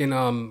was taking,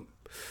 what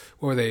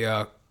were they?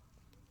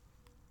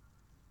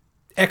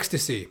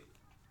 Ecstasy.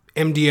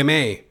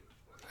 MDMA.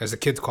 As the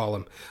kids call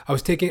them. I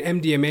was taking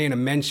MDMA in a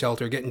men's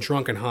shelter, getting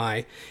drunk and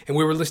high, and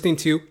we were listening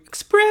to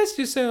Express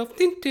Yourself.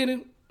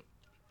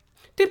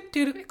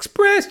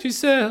 Express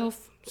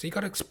yourself. So you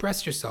got to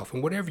express yourself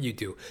in whatever you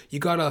do. You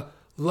got to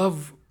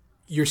love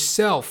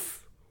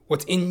yourself,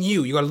 what's in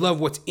you. You got to love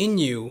what's in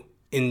you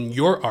in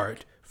your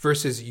art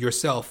versus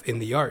yourself in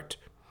the art.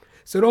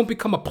 So don't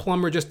become a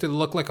plumber just to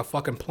look like a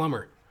fucking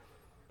plumber.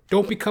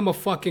 Don't become a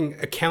fucking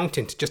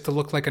accountant just to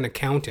look like an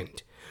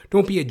accountant.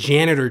 Don't be a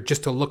janitor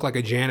just to look like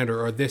a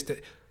janitor or this.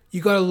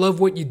 You gotta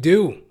love what you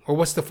do, or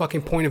what's the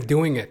fucking point of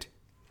doing it?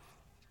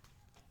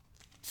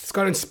 It's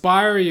gotta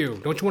inspire you.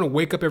 Don't you want to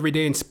wake up every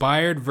day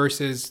inspired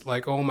versus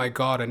like, oh my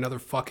God, another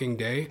fucking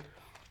day?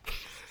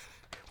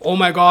 Oh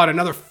my God,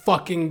 another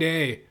fucking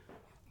day.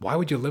 Why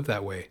would you live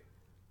that way?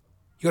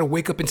 You gotta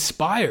wake up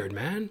inspired,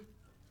 man.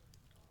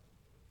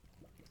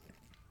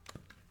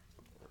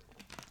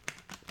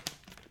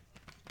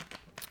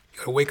 You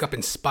gotta wake up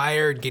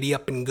inspired, giddy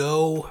up and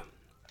go.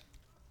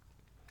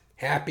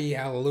 Happy,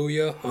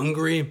 hallelujah,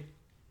 hungry,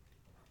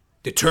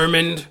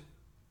 determined,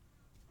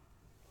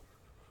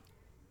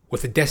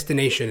 with a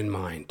destination in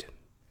mind.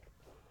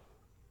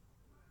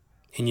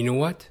 And you know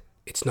what?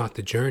 It's not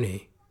the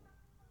journey.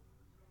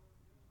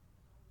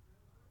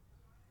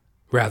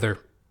 Rather,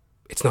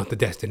 it's not the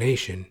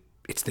destination.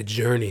 It's the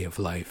journey of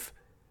life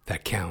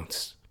that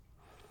counts.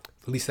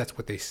 At least that's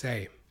what they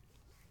say.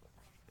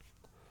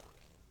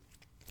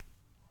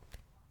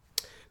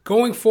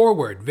 Going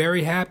forward,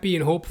 very happy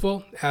and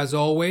hopeful, as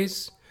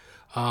always.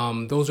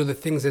 Those are the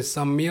things that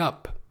sum me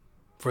up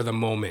for the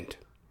moment.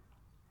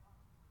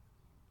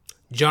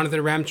 Jonathan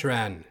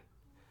Ramcharan,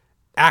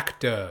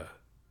 actor,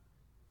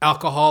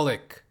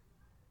 alcoholic,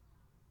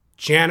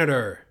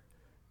 janitor,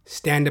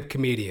 stand-up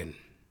comedian.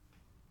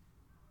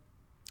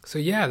 So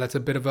yeah, that's a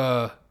bit of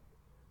a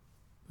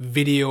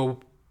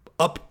video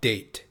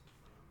update.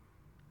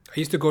 I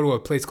used to go to a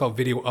place called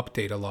Video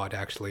Update a lot,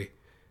 actually,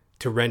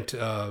 to rent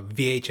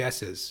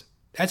VHSs.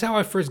 That's how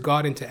I first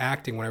got into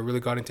acting. When I really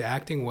got into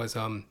acting was,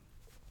 I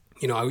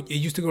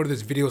used to go to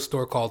this video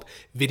store called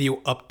Video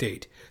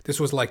Update. This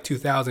was like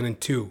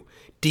 2002.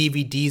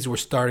 DVDs were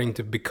starting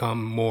to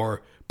become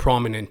more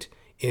prominent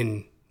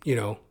in,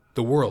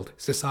 the world,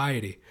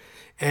 society.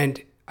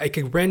 And I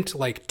could rent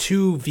like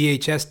 2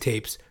 VHS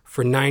tapes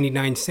for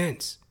 99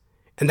 cents.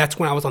 And that's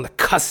when I was on the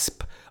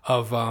cusp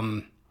of,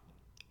 not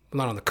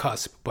on the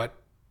cusp, but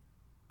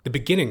the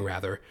beginning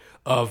rather,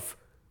 of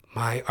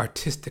my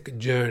artistic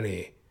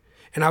journey.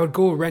 And I would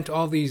go rent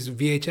all these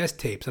VHS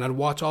tapes and I'd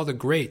watch all the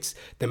greats,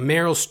 the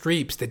Meryl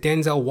Streeps, the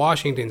Denzel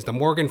Washingtons, the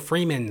Morgan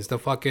Freemans, the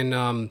fucking,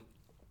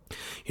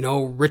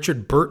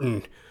 Richard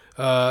Burton,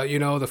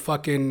 the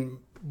fucking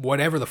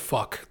whatever the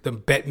fuck, the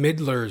Bette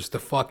Midlers, the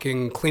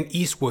fucking Clint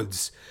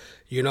Eastwoods,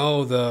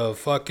 the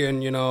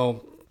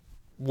fucking,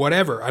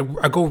 whatever.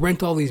 I go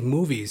rent all these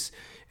movies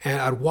and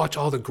I'd watch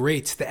all the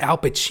greats, the Al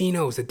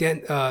Pacinos,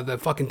 the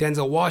fucking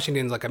Denzel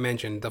Washingtons, like I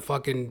mentioned, the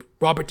fucking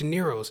Robert De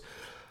Niro's.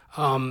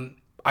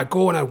 I'd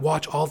go and I'd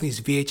watch all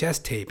these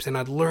VHS tapes and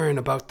I'd learn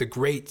about the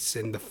greats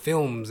and the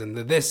films and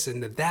the this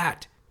and the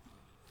that.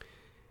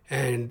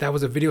 And that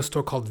was a video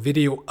store called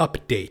Video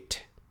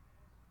Update,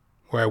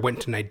 where I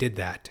went and I did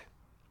that.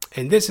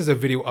 And this is a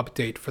video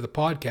update for the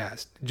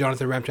podcast,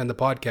 Jonathan Ramcharan, the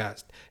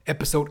podcast,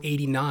 episode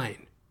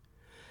 89.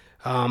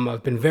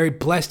 I've been very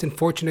blessed and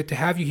fortunate to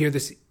have you here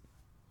this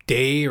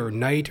day or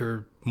night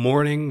or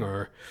morning,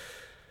 or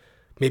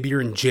maybe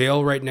you're in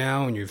jail right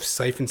now and you've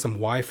siphoned some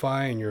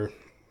Wi-Fi and you're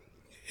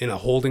in a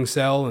holding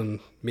cell and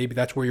maybe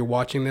that's where you're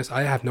watching this.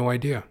 I have no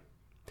idea.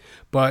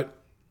 But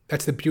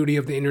that's the beauty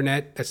of the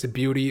internet. That's the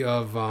beauty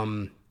of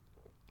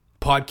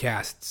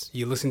podcasts.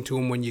 You listen to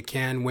them when you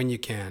can, where you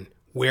can,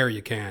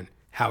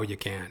 how you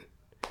can.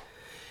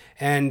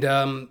 And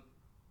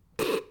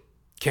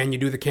can you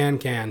do the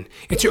can?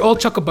 It's your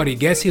old chuckle buddy,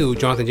 guess who,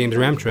 Jonathan James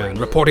Ramcharan,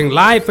 reporting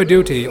live for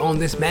duty on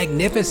this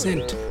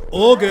magnificent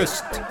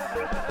August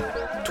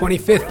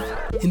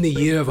 25th in the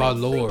year of our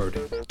Lord,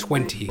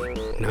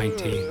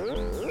 2019.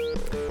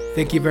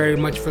 Thank you very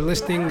much for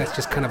listening. That's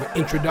just kind of an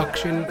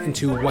introduction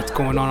into what's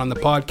going on the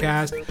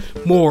podcast.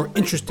 More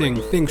interesting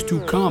things to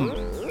come.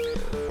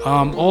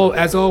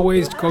 As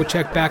always, go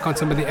check back on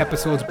some of the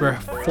episodes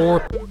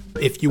before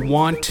if you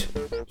want.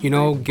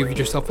 Give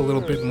yourself a little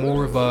bit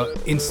more of a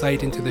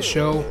insight into the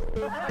show.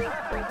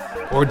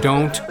 Or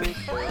don't.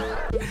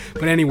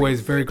 But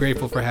anyways, very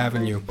grateful for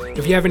having you.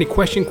 If you have any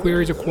question,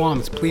 queries, or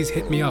qualms, please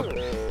hit me up.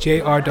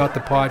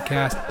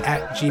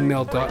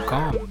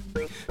 jr.thepodcast@gmail.com.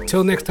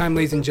 Till next time,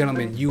 ladies and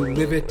gentlemen, you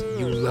live it,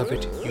 you love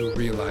it, you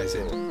realize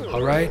it.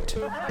 All right?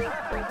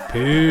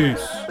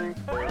 Peace.